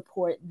help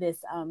support this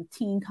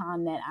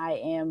TeenCon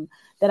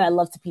that I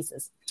love to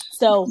pieces.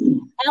 So,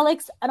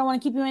 Alex, I don't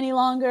want to keep you any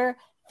longer.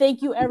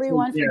 Thank you,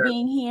 everyone, for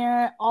being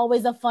here.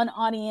 Always a fun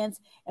audience.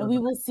 And we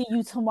will see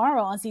you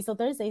tomorrow on CISO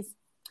Thursdays.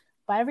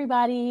 Bye,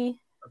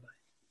 everybody.